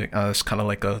kinds of music. It's kind of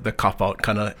like the cop-out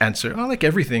kind of answer. I like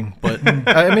everything, but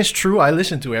I mean, it's true. I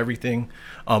listen to everything,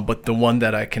 but the one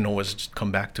that I can always just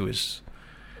come back to is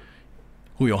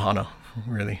Huyohana,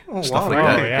 really. Oh, Stuff wow,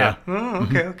 like really? that. Yeah. Oh,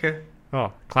 okay, okay.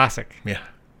 Oh, classic. Yeah.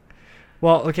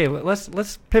 Well, okay,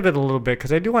 let's pivot a little bit,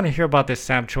 because I do want to hear about this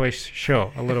Sam Choi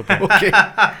show a little bit. Okay.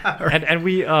 And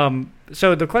we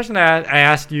so the question that I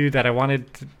asked you that I wanted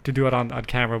to do it on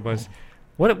camera was,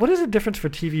 what is the difference for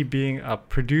TV being a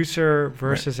producer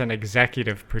versus an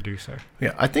executive producer?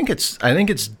 Yeah, I think it's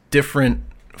different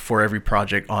for every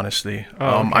project, honestly.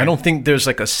 Oh, okay. I don't think there's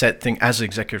like a set thing. As an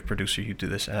executive producer, you do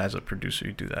this, and as a producer,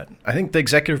 you do that. I think the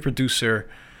executive producer,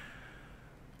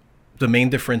 the main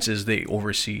difference is they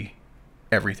oversee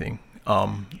everything.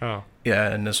 Oh.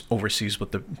 Yeah, and this oversees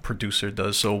what the producer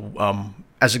does. So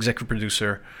as executive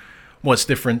producer, it's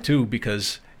different too,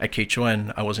 because at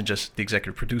KHON, I wasn't just the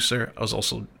executive producer. I was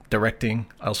also directing.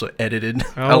 I also edited.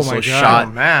 I Oh also my God. shot.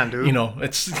 Oh man, dude. You know,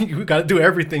 it's you got to do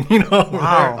everything. You know.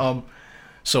 Wow.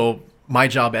 So my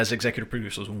job as executive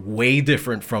producer is way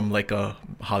different from like a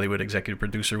Hollywood executive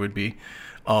producer would be.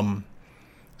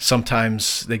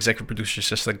 Sometimes the executive producer is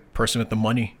just like the person with the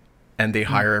money, and they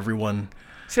hire everyone.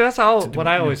 See, that's all what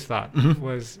I always thought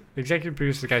was executive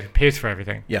producer, the guy who pays for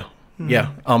everything. Yeah.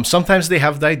 Yeah. Sometimes they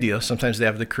have the idea. Sometimes they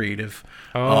have the creative.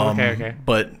 Okay.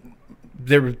 But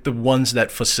they're the ones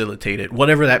that facilitate it,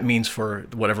 whatever that means for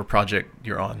whatever project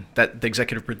you're on. That the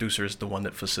executive producer is the one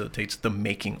that facilitates the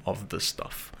making of the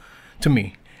stuff, to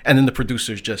me. And then the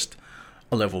producer is just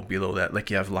a level below that. Like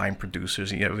you have line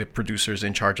producers, you have the producers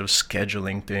in charge of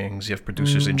scheduling things, you have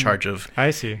producers in charge of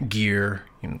I see. gear,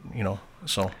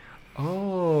 so.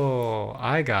 Oh,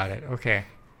 I got it. Okay.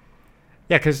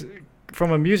 Yeah, because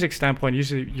from a music standpoint,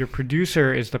 usually your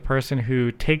producer is the person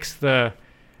who takes the,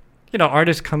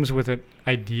 artist comes with an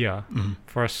idea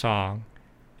for a song,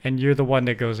 and you're the one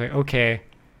that goes like, okay,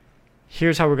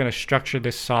 here's how we're going to structure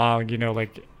this song.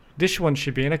 Like this one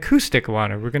should be an acoustic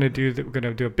one, or we're going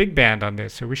to do a big band on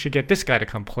this, or we should get this guy to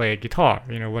come play guitar,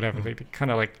 whatever. They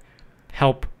kind of like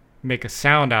help make a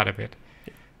sound out of it.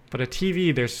 But a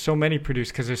TV, there's so many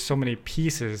produced because there's so many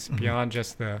pieces beyond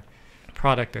just the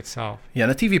product itself. Yeah,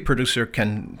 and a TV producer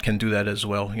can do that as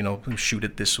well. Shoot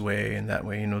it this way and that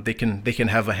way. They can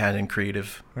have a hand in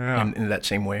creative in that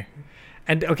same way.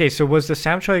 And okay, so was the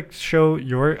Sam Choi show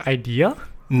your idea?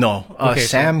 No,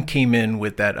 Sam came in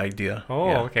with that idea. Oh,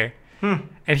 yeah. Okay.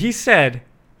 And he said,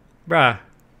 "Bruh,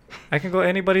 I can go to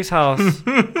anybody's house,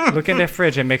 look in their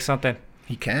fridge, and make something."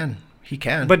 He can.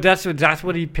 But that's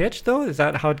what he pitched, though. Is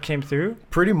that how it came through?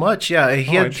 Pretty much, yeah.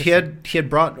 He had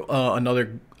brought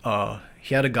another.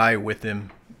 He had a guy with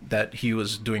him that he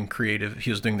was doing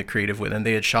the creative with, and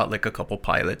they had shot like a couple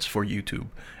pilots for YouTube,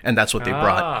 and that's what they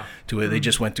brought to it. They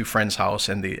just went to friend's house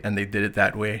and they did it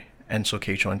that way, and so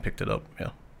K-Chon picked it up. Yeah.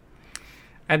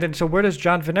 And then, so where does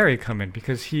John Veneri come in?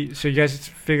 Because you guys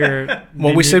figure.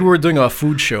 Well, we said we were doing a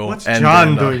food show. What's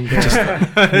John doing there?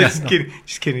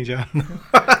 Just kidding, John.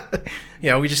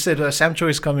 Yeah, we just said Sam Choi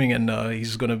is coming and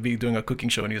he's going to be doing a cooking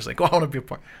show, and he was like, "Oh, I want to be a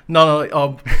part." No.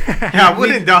 Yeah, I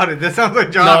wouldn't doubt it. That sounds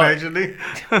like John, actually.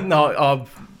 No,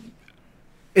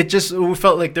 we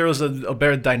felt like there was a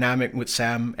better dynamic with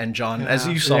Sam and John, as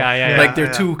you saw. Like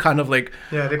they're two kind of like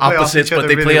opposites, but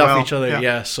they play off each other.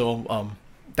 Yeah, so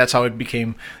that's how it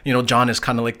became. John is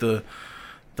kind of like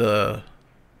the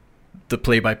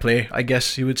play-by-play, I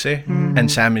guess you would say, and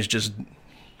Sam is just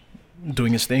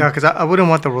doing his thing. Yeah, because I wouldn't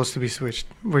want the roles to be switched,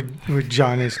 where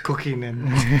John is cooking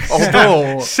and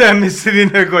although Sam is sitting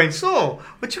there going, "So,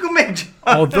 what you gonna make, John?"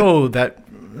 Although that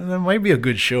might be a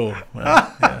good show.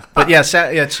 Yeah. But yeah,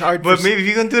 it's hard. But maybe if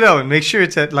you're gonna do that one, make sure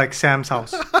it's at like Sam's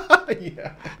house.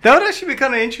 Yeah, that would actually be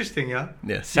kind of interesting. Yeah.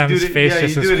 Sam's face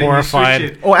just is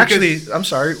horrified. Oh, actually, I'm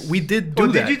sorry. We did do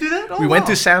that. Did you do that? We went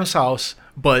to Sam's house,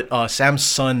 but Sam's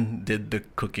son did the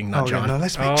cooking, not John. No,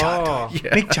 let's make John do it.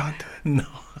 Yeah. Make John do it. No.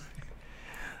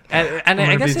 And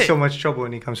I guess be so much trouble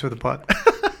when he comes with the pot.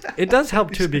 It does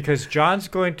help too, because John's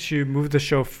going to move the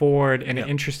show forward in an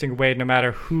interesting way, no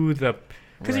matter who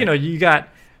because you got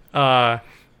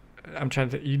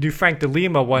you do Frank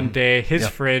DeLima one day, his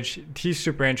fridge, he's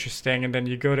super interesting, and then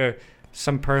you go to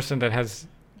some person that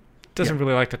doesn't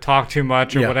really like to talk too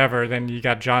much or whatever, then you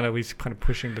got John at least kind of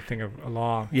pushing the thing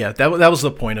along. Yeah, that was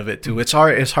the point of it too. It's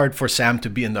hard for Sam to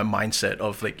be in the mindset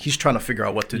of like he's trying to figure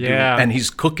out what to do, and he's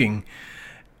cooking,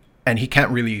 and he can't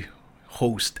really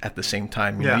host at the same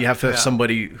time. You have to have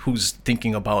somebody who's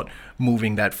thinking about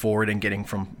moving that forward and getting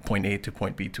from point A to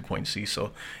point B to point C.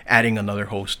 So adding another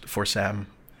host for Sam.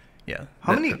 Yeah.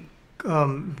 How many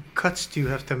cuts do you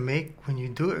have to make when you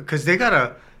do it? Because they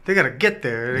gotta get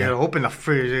there. They gotta open the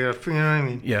fridge. You know what I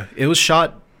mean? Yeah. It was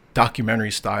shot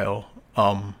documentary style,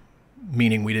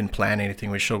 meaning we didn't plan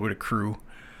anything. We showed with a crew.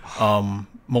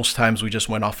 Most times we just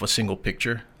went off a single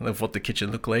picture of what the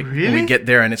kitchen looked like. Really? And we get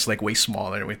there and it's like way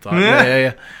smaller than we thought.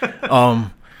 Yeah.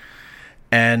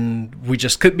 And we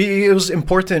just could be. It was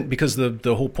important because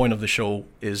the whole point of the show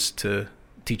is to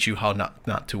teach you how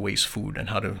not to waste food and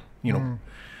how to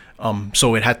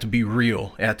so it had to be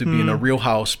real. It had to be in a real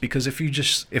house, because if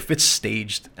it's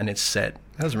staged and it's set,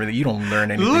 you don't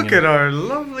learn anything. Look at our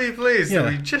lovely place that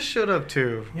we just showed up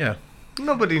to. Yeah.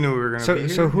 Nobody knew we were gonna be here.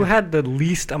 So who had the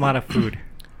least amount of food?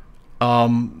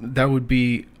 That would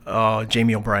be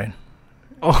Jamie O'Brien.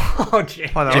 Oh,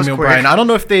 Jamie O'Brien. I don't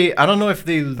know if they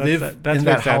live in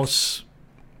that house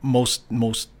most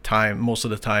of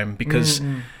the time, because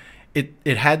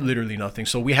it had literally nothing.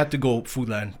 So we had to go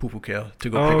Foodland, Pupukea, to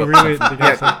go pick up. Really?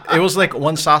 Yeah, it was like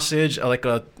one sausage, like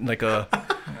a.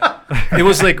 It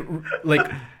was like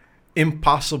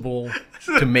impossible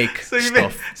to make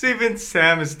stuff. So even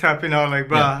Sam is tapping out like,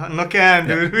 bruh, no can,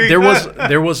 dude.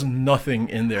 There was nothing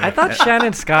in there. I thought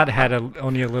Shannon Scott had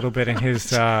only a little bit in his.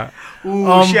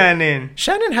 Shannon.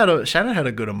 Shannon had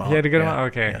a good amount. He had a good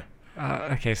amount. Okay.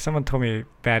 Okay. Someone told me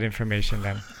bad information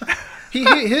then.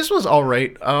 His was all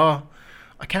right. I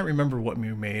can't remember what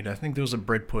we made. I think there was a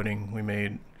bread pudding we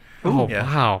made. Oh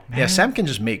wow! Man. Yeah, Sam can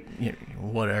just make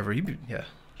whatever.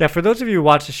 Yeah, for those of you who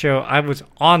watch the show, I was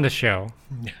on the show,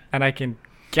 and I can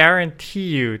guarantee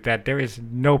you that there is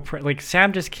no like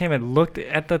Sam just came and looked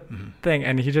at the thing,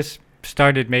 and he just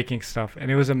started making stuff, and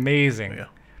it was amazing. Yeah.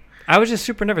 I was just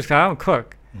super nervous because I don't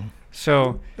cook,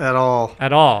 so at all.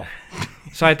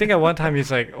 So I think at one time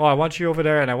he's like, "Oh, I want you over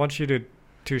there, and I want you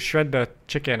to shred the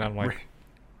chicken." I'm like,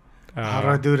 how do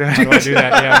I do that? How do I do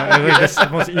that? Yeah, it was like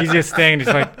the most easiest thing.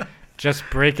 Just like, just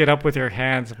break it up with your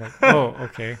hands. I'm like, oh,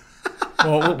 okay.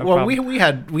 Well, we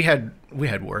had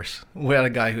worse. We had a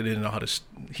guy who didn't know how to.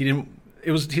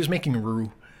 He was making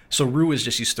roux. So roux is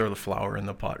just you stir the flour in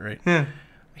the pot, right? Yeah.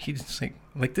 He just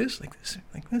like this,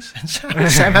 and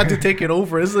Sam had to take it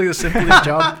over. It's like the simplest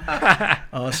job.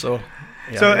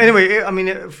 Anyway, I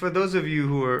mean, for those of you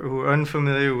who are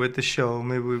unfamiliar with the show,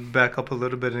 maybe we back up a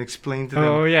little bit and explain to them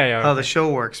how the show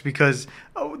works, because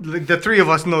the three of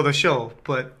us know the show,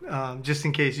 but just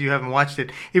in case you haven't watched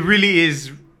it, it really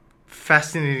is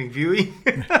fascinating viewing.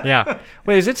 Yeah.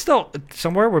 Wait, is it still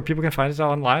somewhere where people can find it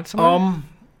online somewhere?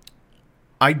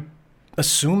 I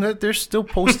assume that they're still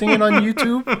posting it on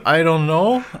YouTube. I don't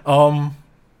know.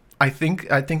 I think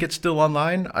it's still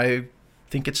online. I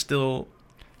think it's still.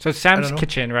 So it's Sam's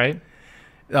Kitchen, right?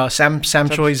 Sam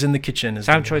Choi's in the kitchen.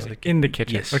 Sam Choi's in the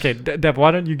kitchen. Yes. Okay, Dev, why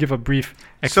don't you give a brief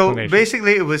explanation? So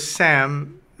basically, it was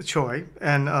Sam Choi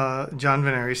and John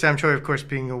Veneri. Sam Choi, of course,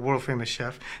 being a world-famous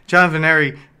chef. John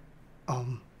Veneri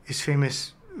is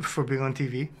famous for being on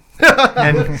TV.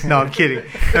 And no, I'm kidding.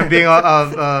 And being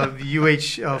a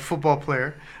UH football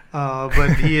player.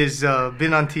 But he has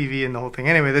been on TV and the whole thing.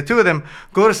 Anyway, the two of them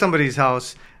go to somebody's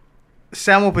house.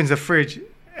 Sam opens the fridge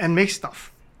and makes stuff.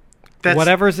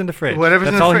 Whatever's in the fridge.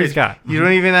 That's all he's got. You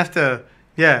don't even have to.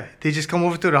 Yeah, they just come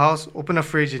over to the house, open a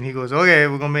fridge, and he goes, "Okay,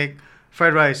 we're gonna make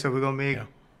fried rice, or we're gonna make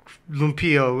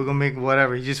lumpia, we're gonna make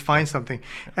whatever." He just finds something,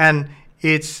 and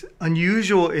it's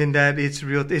unusual in that it's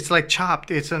real. It's like chopped.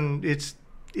 It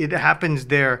happens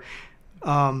there,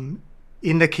 in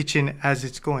the kitchen as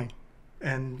it's going,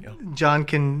 and John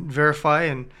can verify,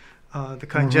 and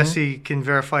Jesse can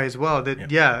verify as well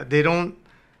that they don't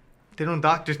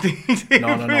doctor things.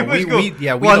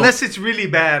 Unless it's really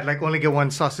bad, like only get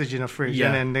one sausage in a fridge,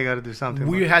 and then they got to do something.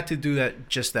 We had to do that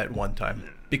just that one time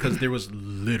because there was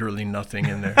literally nothing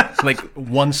in there. Like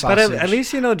one sausage. But at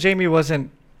least Jamie wasn't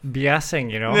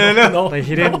BSing. No. Like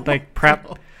he didn't like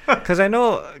prep. Because I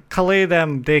know Calais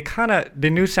they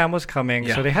knew Sam was coming,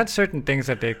 so they had certain things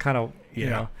that they kind of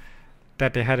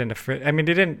that they had in the fridge. I mean,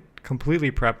 they didn't completely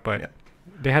prep, but.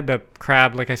 They had the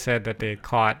crab, like I said, that they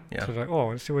caught. Yeah. So it's like,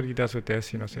 let's see what he does with this,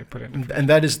 so they put it in. And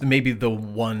that is maybe the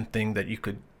one thing that you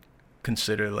could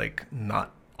consider like not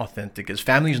authentic is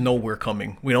families know we're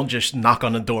coming. We don't just knock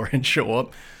on the door and show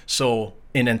up. So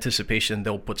in anticipation,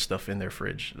 they'll put stuff in their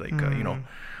fridge, like,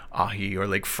 ahi or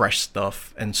like fresh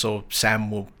stuff. And so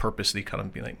Sam will purposely kind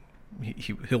of be like,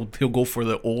 he'll go for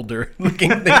the older looking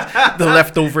things, the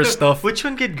leftover stuff. Which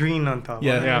one get green on top?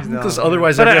 Yeah, because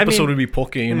otherwise every episode would be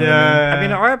poke. I mean,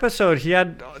 our episode he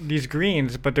had these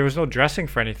greens, but there was no dressing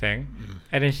for anything,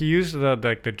 and then he used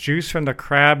the juice from the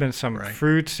crab and some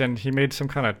fruits, and he made some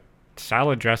kind of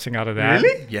salad dressing out of that.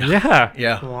 Really?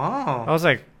 Yeah. Wow. I was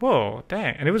like, whoa,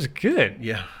 dang, and it was good.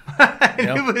 Yeah.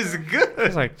 It was good. I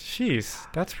was like, jeez,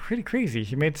 that's pretty crazy.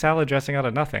 He made salad dressing out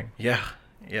of nothing. Yeah.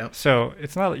 Yeah. So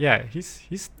it's not. Yeah,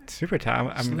 he's super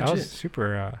talented. I mean, I was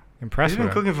super impressed. He's with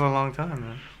been cooking for a long time,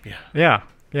 man. Yeah.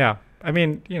 I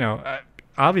mean,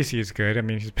 obviously he's good. I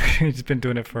mean, he's been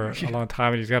doing it for a long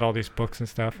time, and he's got all these books and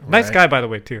stuff. Right. Nice guy, by the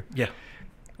way, too. Yeah.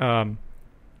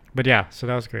 But yeah, so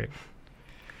that was great.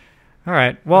 All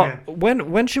right. Well,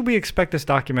 when should we expect this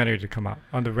documentary to come out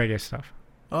on the reggae stuff?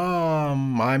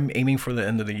 I'm aiming for the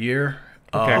end of the year.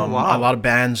 Okay. A lot of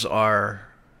bands are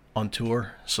on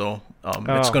tour, so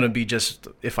it's going to be just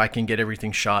if I can get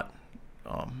everything shot.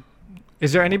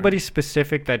 Is there anybody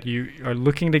specific that you are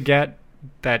looking to get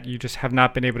that you just have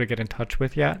not been able to get in touch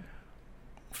with yet?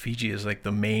 Fiji is like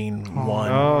the main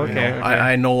one. Oh, okay. Okay.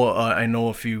 I know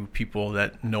a few people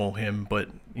that know him, but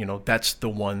that's the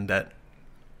one that.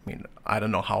 I mean, I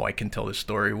don't know how I can tell this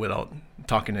story without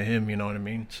talking to him. You know what I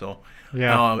mean? So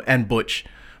and Butch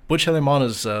Halimana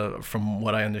is, from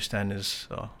what I understand, is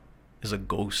a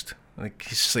ghost. Like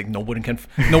he's just like nobody can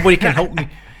help me.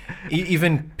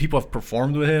 Even people have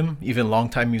performed with him, even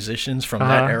longtime musicians from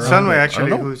that era. Sunway, But I actually,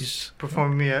 don't know. who's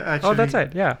performed me, actually. Oh, that's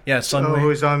right. Yeah. Yeah, Sunway. Who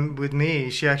was on with me.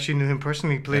 She actually knew him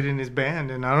personally, played in his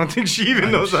band, and I don't think she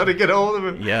even knows how to get a hold of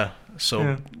him. Yeah. So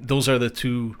Yeah. those are the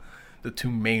two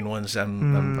main ones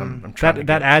I'm trying to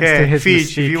That get. adds to Okay, his Feej,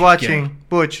 mystique. if you're watching,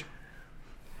 Butch.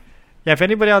 Yeah, if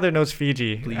anybody out there knows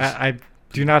Fiji, Please. I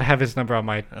do not have his number on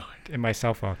Oh. in my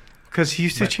cell phone. Because he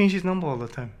used to But- change his number all the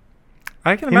time.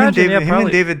 I can Him and, imagine. David, Yeah, him probably.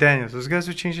 and David Daniels. Those guys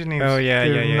would change their names. Oh, yeah,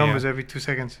 their yeah, numbers yeah. every 2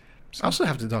 seconds. I also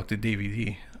have to talk to Davey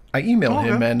D. I emailed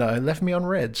him Okay. and left me on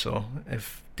red. So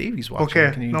if Davey's watching,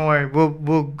 Okay, can you? no worry.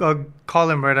 We'll call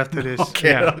him right after this.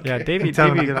 Okay. Yeah, Davey, Tell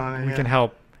him to Davey, get on it, we yeah. can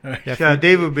help. Alright. Yeah, Yeah, Fe-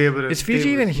 Dave would be able to. is Fiji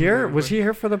Dave even would- here? Was he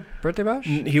here for the birthday bash?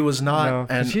 He was not, No,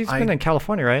 'cause and he's been in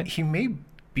California, right? he may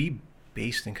be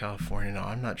based in California now.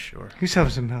 I'm not sure. He used to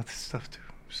have some health stuff too.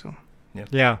 So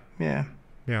Yeah. yeah.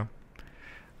 Yeah.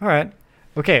 All right.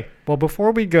 Okay. Well,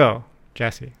 before we go,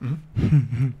 Jesse,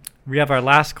 we have our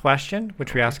last question,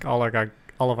 which we ask all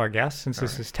of our guests, since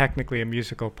this is technically a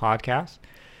musical podcast.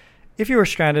 If you were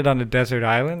stranded on a desert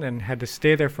island and had to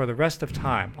stay there for the rest of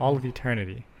time, all of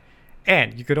eternity,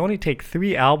 and you could only take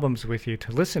 3 albums with you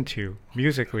to listen to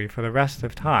musically for the rest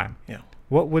of time, Yeah.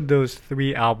 what would those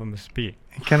 3 albums be?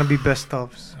 It cannot be best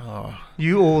ofs. Oh,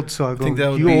 You old, so I go. think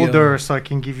that would You be, older, so I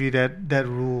can give you that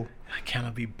rule. I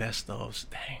cannot be best of.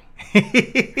 Dang.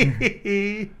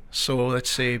 yeah. So let's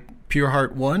say Pure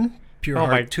Heart 1, Pure Oh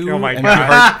my- Heart 2, oh my and,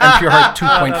 God. Pure Heart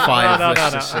 2.5. No,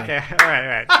 let's just say. Okay. All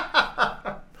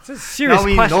right. It's a serious Now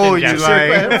we question, know you Jesse.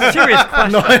 like- It's a serious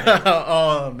question.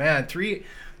 Oh man,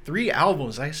 three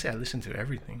albums. Like I say I listen to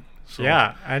everything. So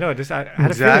Yeah, I know. I had a feeling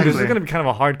this is Exactly. going to be kind of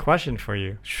a hard question for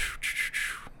you.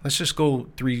 let's just go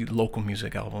 3 local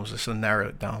music albums. Let's narrow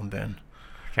it down then.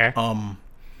 Okay.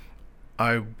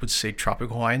 I would say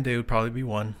Tropical Hawaiian Day would probably be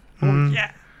one. Mm.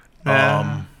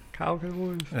 Yeah. Kyle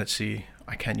Boys. Let's see.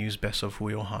 I can't use Best of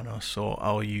Hui Ohana, so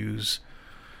I'll use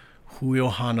Hui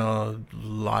Ohana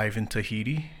Live in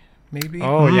Tahiti, maybe.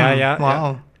 Oh, yeah.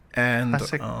 Wow. and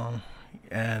classic.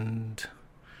 and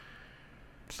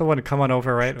It's the one to Come On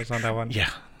Over, right? It was on that one. yeah,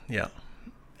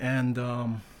 and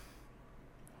oh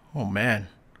man,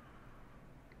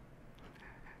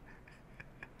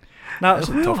 Now, That's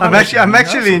a Hui tough Ohana, I'm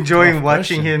That's actually a enjoying tough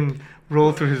watching question. him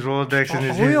roll through his Rolodex and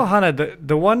his. Hui Ohana,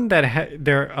 the one that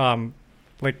they're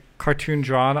like cartoon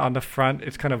drawn on the front.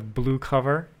 It's kind of blue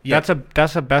cover. Yeah.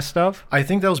 That's a best of. I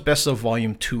think that was Best of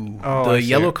Volume 2. Oh, I The see.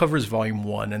 yellow cover is Volume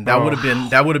 1, and that Oh. would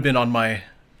have been on my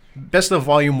Best of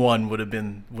Volume 1 would have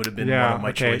been one of my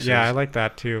okay. choices. Yeah, I like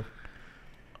that too.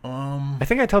 Um, I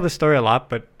think I tell this story a lot,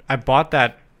 but I bought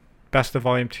that Best of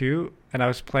Volume 2, and I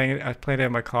was playing it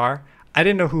in my car. I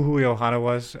didn't know who Hui Ohana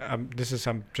was. I'm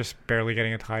just barely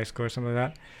getting into high school or something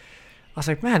like that. I was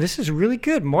like, man, this is really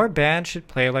good. More bands should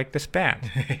play like this band.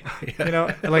 You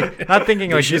know, like not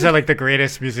thinking like these are like the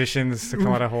greatest musicians to come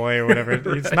out of Hawaii or whatever.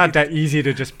 It's not that easy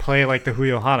to just play like the Hui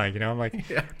Ohana. You know, I'm like,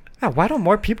 yeah. "Man, why don't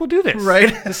more people do this?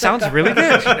 Right. This sounds really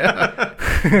good.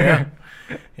 yeah.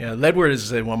 Yeah, Ledward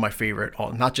is one of my favorite,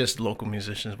 not just local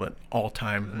musicians, but all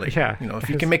time. Like, Yeah. you know, if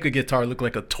you can make a guitar look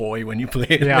like a toy when you play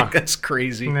it, Yeah. like, that's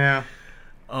crazy. Yeah.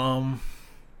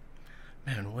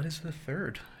 Man, what is the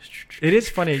third? It is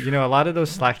funny, you know, a lot of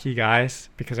those Slacky guys,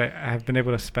 because I have been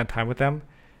able to spend time with them.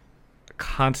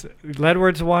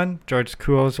 Ledward's one, George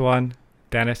Kuo's one,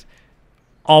 Dennis,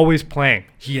 always playing.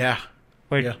 Yeah.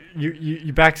 Like Yeah.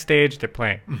 you backstage, they're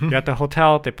playing. Mhm. You're at the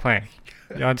hotel, they're playing.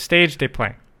 You're on stage, they're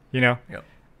playing. You know. Yep.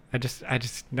 I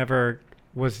just never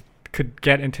could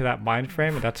get into that mind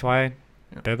frame, and that's why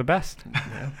they're the best.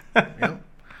 Yeah. Yeah.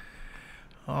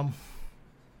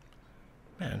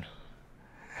 Man,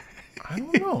 I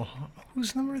don't know.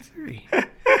 Who's number 3?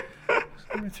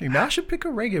 Man, I should pick a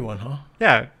reggae one, huh?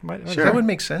 Yeah, Sure. That would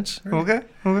make sense. Right?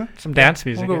 Okay. some dance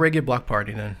music. We'll go reggae block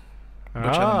party then. Oh,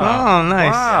 Oh,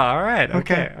 nice. Wow, all right.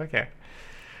 Okay.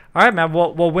 All right, man.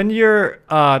 Well, when your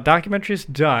documentary is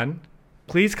done,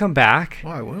 please come back. Oh,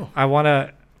 I will.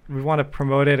 We want to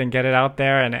promote it and get it out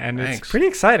there, and it's Thanks. pretty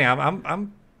exciting.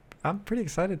 I'm pretty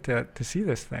excited to see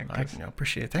this thing. I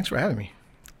appreciate it. Thanks for having me.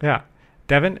 Yeah,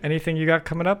 Devin, anything you got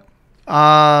coming up?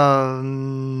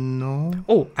 No.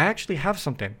 Oh, I actually have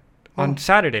something on Oh.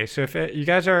 Saturday. So if you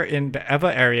guys are in the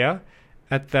Eva area,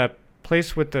 at the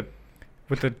place with the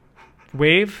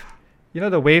wave, you know,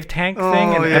 the wave tank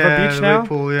thing in Eva Beach the now. wave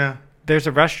pool, yeah. There's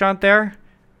a restaurant there.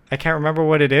 I can't remember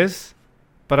what it is,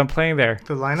 but I'm playing there.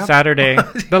 The lineup? Saturday.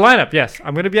 The lineup, yes.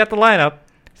 I'm going to be at the lineup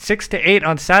 6 to 8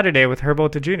 on Saturday with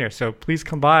Herbo to Jr. So please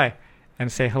come by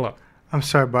and say hello. I'm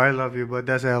sorry, but I love you, but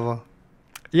that's Eva.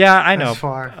 Yeah, I know. That's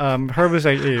far. Herb is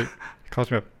like, hey, he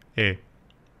calls me up. Hey,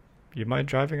 you mind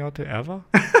driving out to Eva?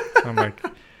 I'm like,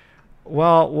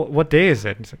 well, what day is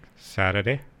it? He's like,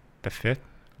 Saturday, the 5th.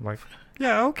 I'm like,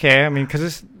 yeah, okay. I mean, because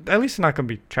it's at least not going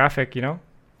to be traffic, you know?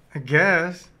 I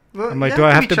guess. Well, I'm like, do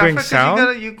I have to bring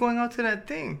sound? You're going out to that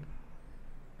thing.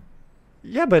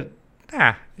 Yeah, but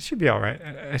it should be all right.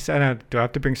 I said, do I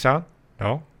have to bring sound?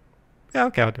 No. Yeah,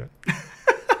 okay, I'll do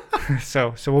it.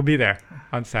 so we'll be there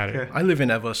on Saturday. Okay. I live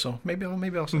in Eva, so maybe I'll.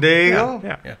 There you go.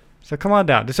 Yeah. So come on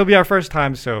down. This will be our first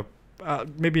time, so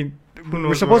maybe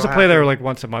we're supposed to play there like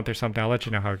once a month or something. I'll let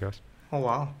you know how it goes. Oh,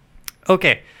 wow.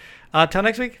 Okay. Till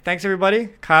next week. Thanks, everybody.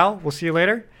 Kyle, we'll see you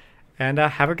later. And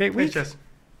have a great week. Thanks, Jess.